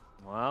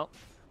 Well...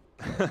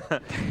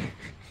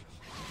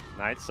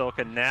 Night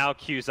Stalker now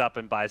queues up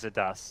and buys a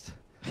dust.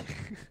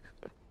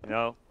 You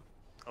know,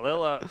 a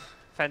little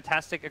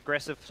fantastic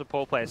aggressive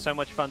support player, so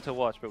much fun to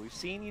watch, but we've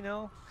seen, you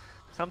know,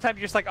 sometimes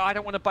you're just like, oh, I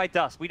don't want to buy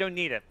dust, we don't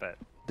need it, but...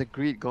 The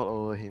greed got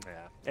over him.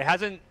 Yeah,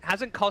 it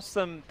hasn't cost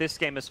them this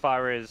game as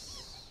far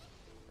as,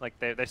 like,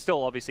 they're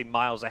still obviously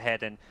miles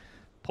ahead and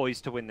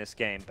poised to win this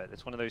game, but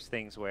it's one of those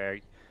things where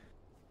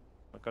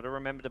we've got to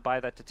remember to buy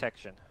that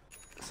detection.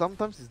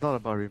 Sometimes it's not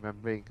about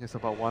remembering, it's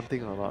about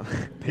wanting or not.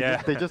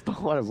 Yeah. They just don't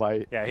want to buy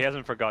it. Yeah, he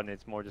hasn't forgotten,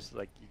 it's more just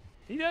like,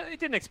 he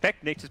didn't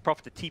expect Nature's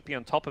Prophet to TP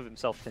on top of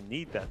himself to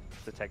need that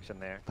detection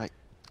there. Like,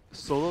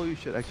 solo you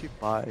should actually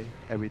buy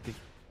everything.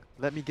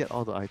 Let me get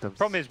all the items.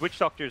 Problem is, Witch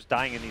Doctor is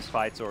dying in these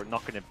fights or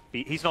not going to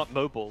be... He's not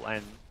mobile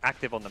and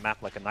active on the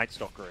map like a Night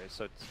Stalker is,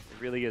 so it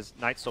really is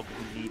Night Stalker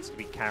who needs to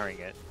be carrying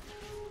it.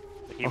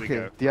 But here we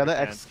go. The other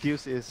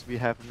excuse is we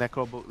have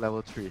Necrobook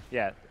level 3.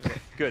 Yeah,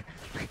 good.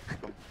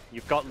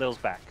 You've got Lil's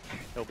back.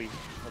 He'll be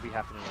happy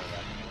to know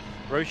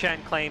that.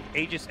 Roshan claimed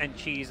Aegis and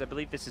Cheese. I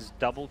believe this is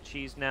double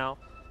Cheese now.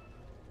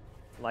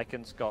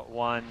 Lycan's got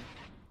one,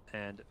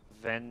 and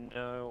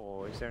Venno,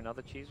 or is there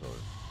another cheese? Or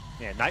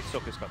yeah, Night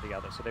Stalker's got the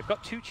other. So they've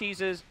got 2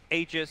 cheeses,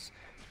 Aegis,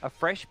 a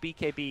fresh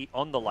BKB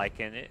on the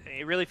Lycan.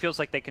 It really feels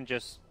like they can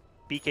just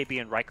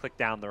BKB and right-click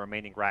down the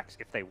remaining racks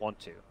if they want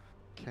to.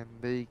 Can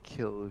they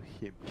kill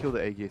him? Kill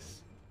the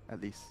Aegis, at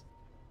least.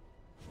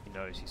 He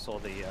knows. He saw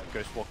the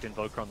Ghost Walked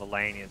Invoker on the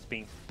lane, and it's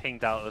being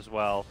pinged out as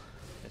well.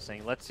 They're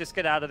saying, let's just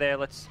get out of there.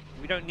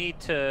 We don't need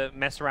to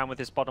mess around with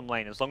this bottom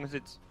lane as long as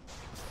it's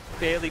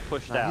barely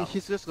pushed out.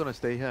 He's just gonna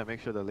stay here and make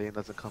sure the lane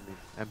doesn't come in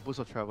and boost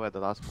of travel at the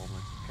last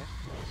moment.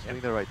 Okay,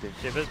 doing the right thing.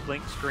 Shivers,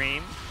 Blink,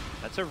 Scream.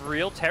 That's a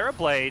real Terror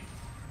Blade.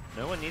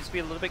 No one needs to be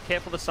a little bit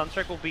careful. The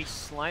Sunstrike will be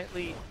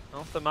slightly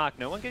off the mark.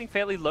 No one getting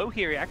fairly low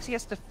here. He actually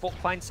has to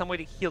find somewhere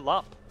to heal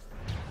up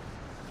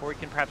before he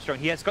can perhaps join.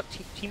 He has got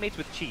teammates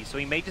with cheese, so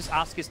he may just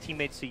ask his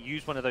teammates to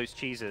use one of those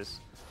cheeses.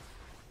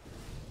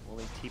 Will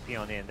he TP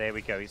on in? There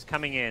we go. He's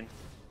coming in.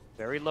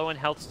 Very low in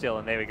health still,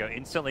 and there we go.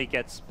 Instantly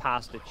gets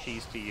past the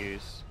cheese to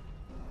use.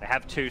 They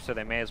have 2, so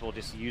they may as well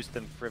just use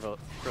them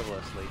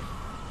frivolously.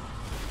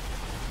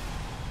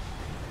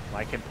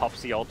 Lycan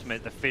pops the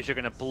ultimate. The Fish are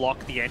going to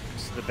block the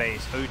entrance to the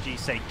base. OG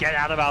say, get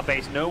out of our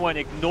base. No one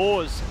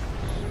ignores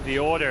the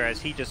order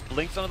as he just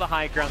blinks onto the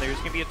high ground. There is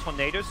going to be a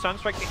Tornado.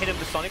 Sunstrike to hit him.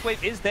 The Sonic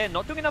Wave is there.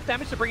 Not doing enough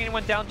damage to bring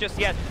anyone down just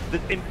yet.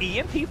 The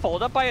EMP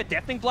followed up by a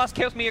Deafening Blast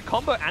Chaos Mia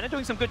combo. Ana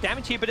doing some good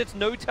damage here, but it's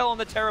no tell on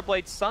the Terror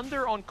Blade.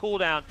 Sunder on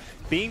cooldown.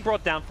 Being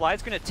brought down.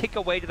 Fly's going to tick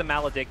away to the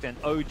Maledict, and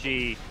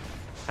OG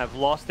have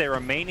lost their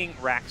remaining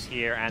racks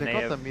here. And they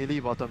got the melee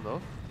bottom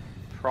though.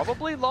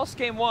 Probably lost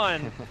game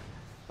 1.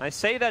 I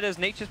say that as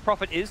Nature's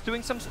Prophet is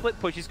doing some split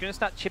push. He's going to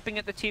start chipping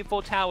at the tier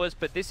 4 towers,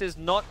 but this is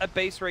not a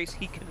base race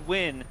he can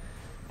win.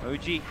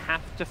 OG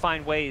have to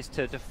find ways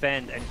to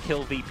defend and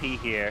kill VP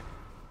here.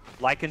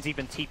 Lycan's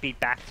even TP'd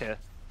back to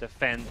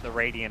defend the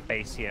Radiant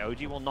base here.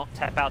 OG will not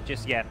tap out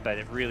just yet, but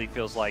it really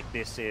feels like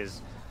this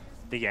is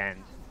the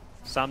end.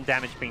 Some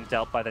damage being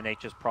dealt by the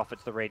Nature's Prophet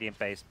to the Radiant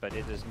base, but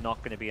it is not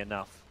going to be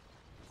enough.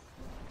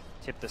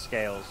 Tip the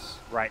scales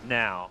right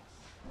now.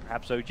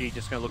 Perhaps OG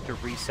just going to look to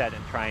reset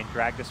and try and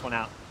drag this one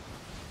out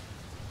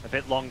a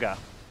bit longer.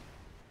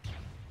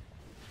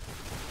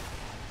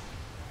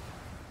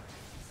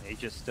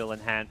 Aegis still in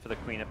hand for the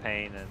Queen of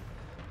Pain, and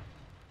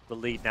the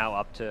lead now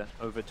up to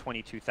over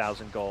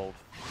 22,000 gold.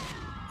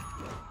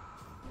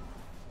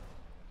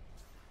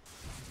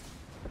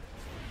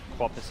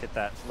 Quap has hit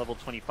that level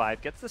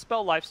 25, gets the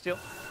spell lifesteal.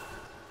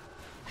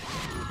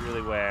 This is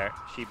really where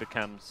she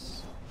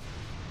becomes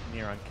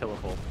near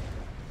unkillable.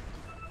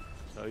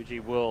 So OG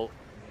will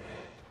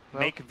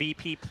make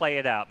VP play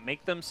it out,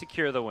 make them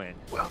secure the win.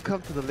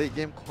 Welcome to the late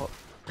game Quap.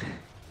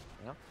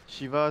 Yep.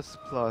 Shivas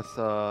plus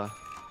I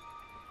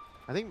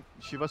think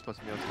Shivas plus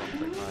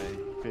Maelstrom is like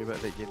my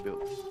favorite late game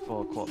build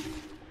for Quap.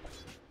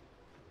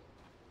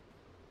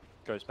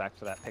 Goes back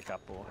to that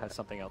pickup or has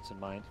something else in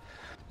mind.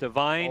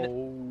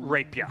 Divine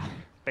Rapier.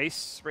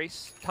 Base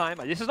race time.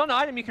 This is not an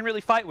item you can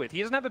really fight with.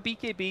 He doesn't have a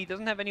BKB,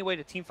 doesn't have any way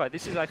to team fight.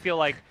 This is, I feel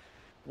like,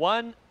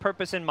 one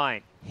purpose in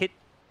mind. Hit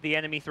the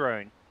enemy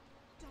throne.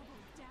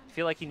 I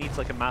feel like he needs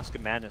like a Mask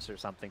of Madness or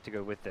something to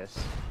go with this.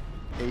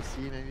 AC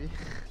maybe?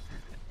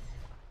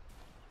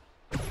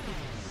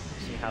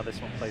 See how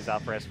this one plays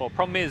out for S4.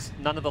 Problem is,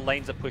 none of the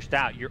lanes are pushed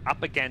out. You're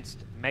up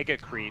against mega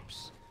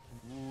creeps.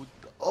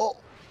 Oh,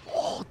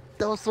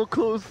 that was so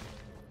close.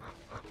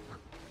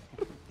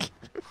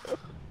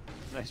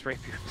 Nice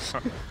rapier.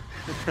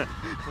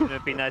 Wouldn't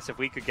it be nice if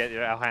we could get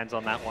our hands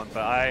on that one?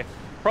 But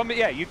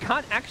yeah, you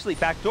can't actually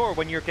backdoor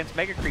when you're against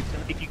mega creeps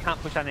if you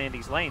can't push out any of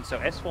these lanes. So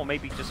S4 may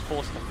be just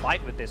forced to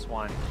fight with this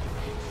one.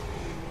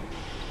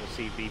 We'll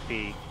see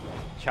VP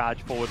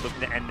charge forward,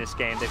 looking to end this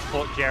game. They've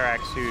caught Jerax,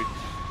 who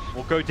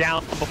will go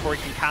down before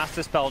he can cast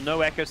a spell.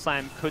 No Echo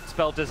Slam could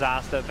spell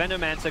disaster.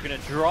 Venomancer going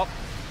to drop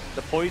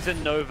the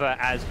Poison Nova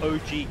as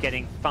OG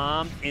getting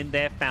farmed in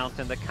their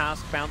fountain. The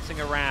cast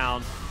bouncing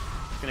around.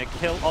 Going to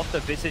kill off the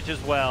Visage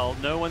as well.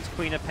 No one's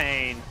Queen of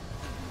Pain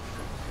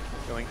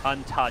going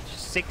untouched.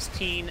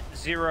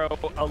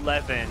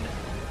 16-0-11.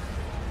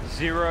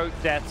 0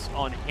 deaths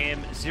on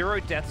him. 0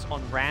 deaths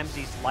on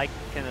Ramsey's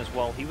Lycan as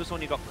well. He was the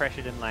one who got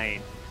pressured in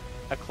lane.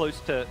 A close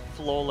to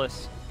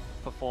flawless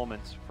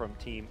performance from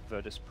Team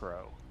Virtus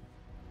Pro.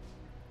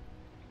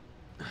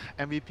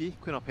 MVP,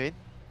 Queen of Pain.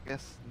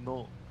 Yes,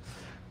 no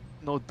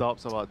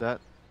doubts about that.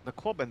 The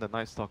Quap and the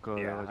Night Stalker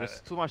were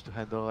just too much to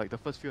handle. Like the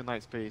first few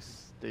Night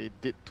Space, they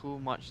did too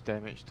much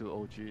damage to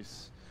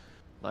OG's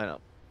lineup.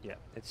 Yeah,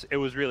 it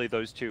was really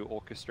those two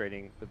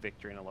orchestrating the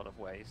victory in a lot of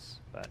ways.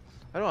 But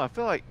I don't know, I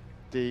feel like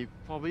they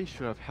probably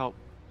should have helped.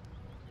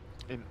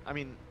 I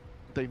mean,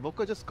 the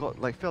Invoker just felt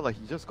like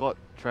he just got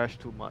trashed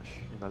too much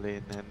in the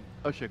lane, and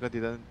Earthshaker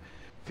didn't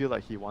feel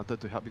like he wanted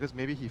to help because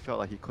maybe he felt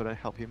like he couldn't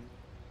help him.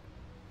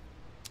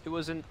 It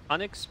was an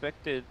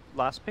unexpected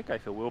last pick, I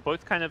feel. We were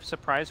both kind of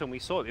surprised when we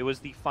saw it. It was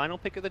the final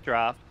pick of the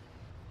draft.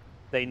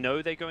 They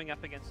know they're going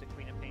up against the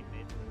Queen of Pain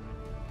mid.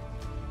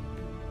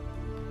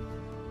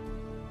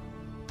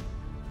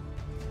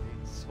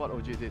 It's what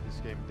OG did this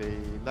game. They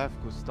left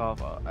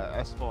Gustav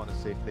at S4 on the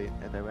safe lane,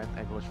 and they went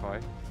Angle Try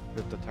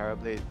with the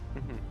Terrorblade,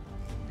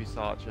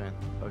 Visage, and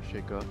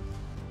Earthshaker.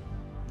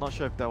 Not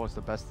sure if that was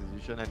the best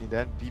decision, and in the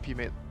end, VP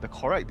made the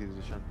correct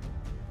decision.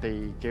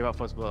 They gave up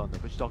first blood on the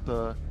Witch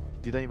Doctor,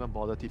 didn't even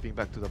bother tipping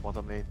back to the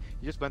bottom lane.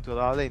 He just went to the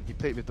other lane. He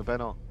played with the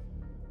Venom.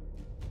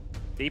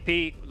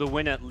 VP, the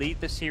winner, lead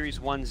the series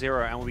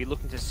 1-0 and will be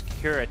looking to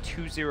secure a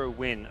 2-0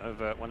 win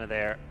over one of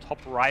their top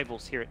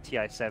rivals here at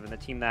TI7, the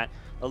team that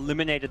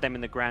eliminated them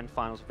in the grand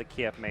finals of the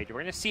Kiev Major.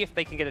 We're going to see if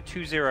they can get a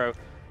 2-0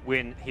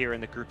 win here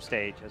in the group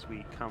stage as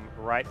we come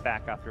right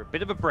back after a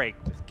bit of a break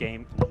with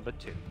game number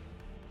 2.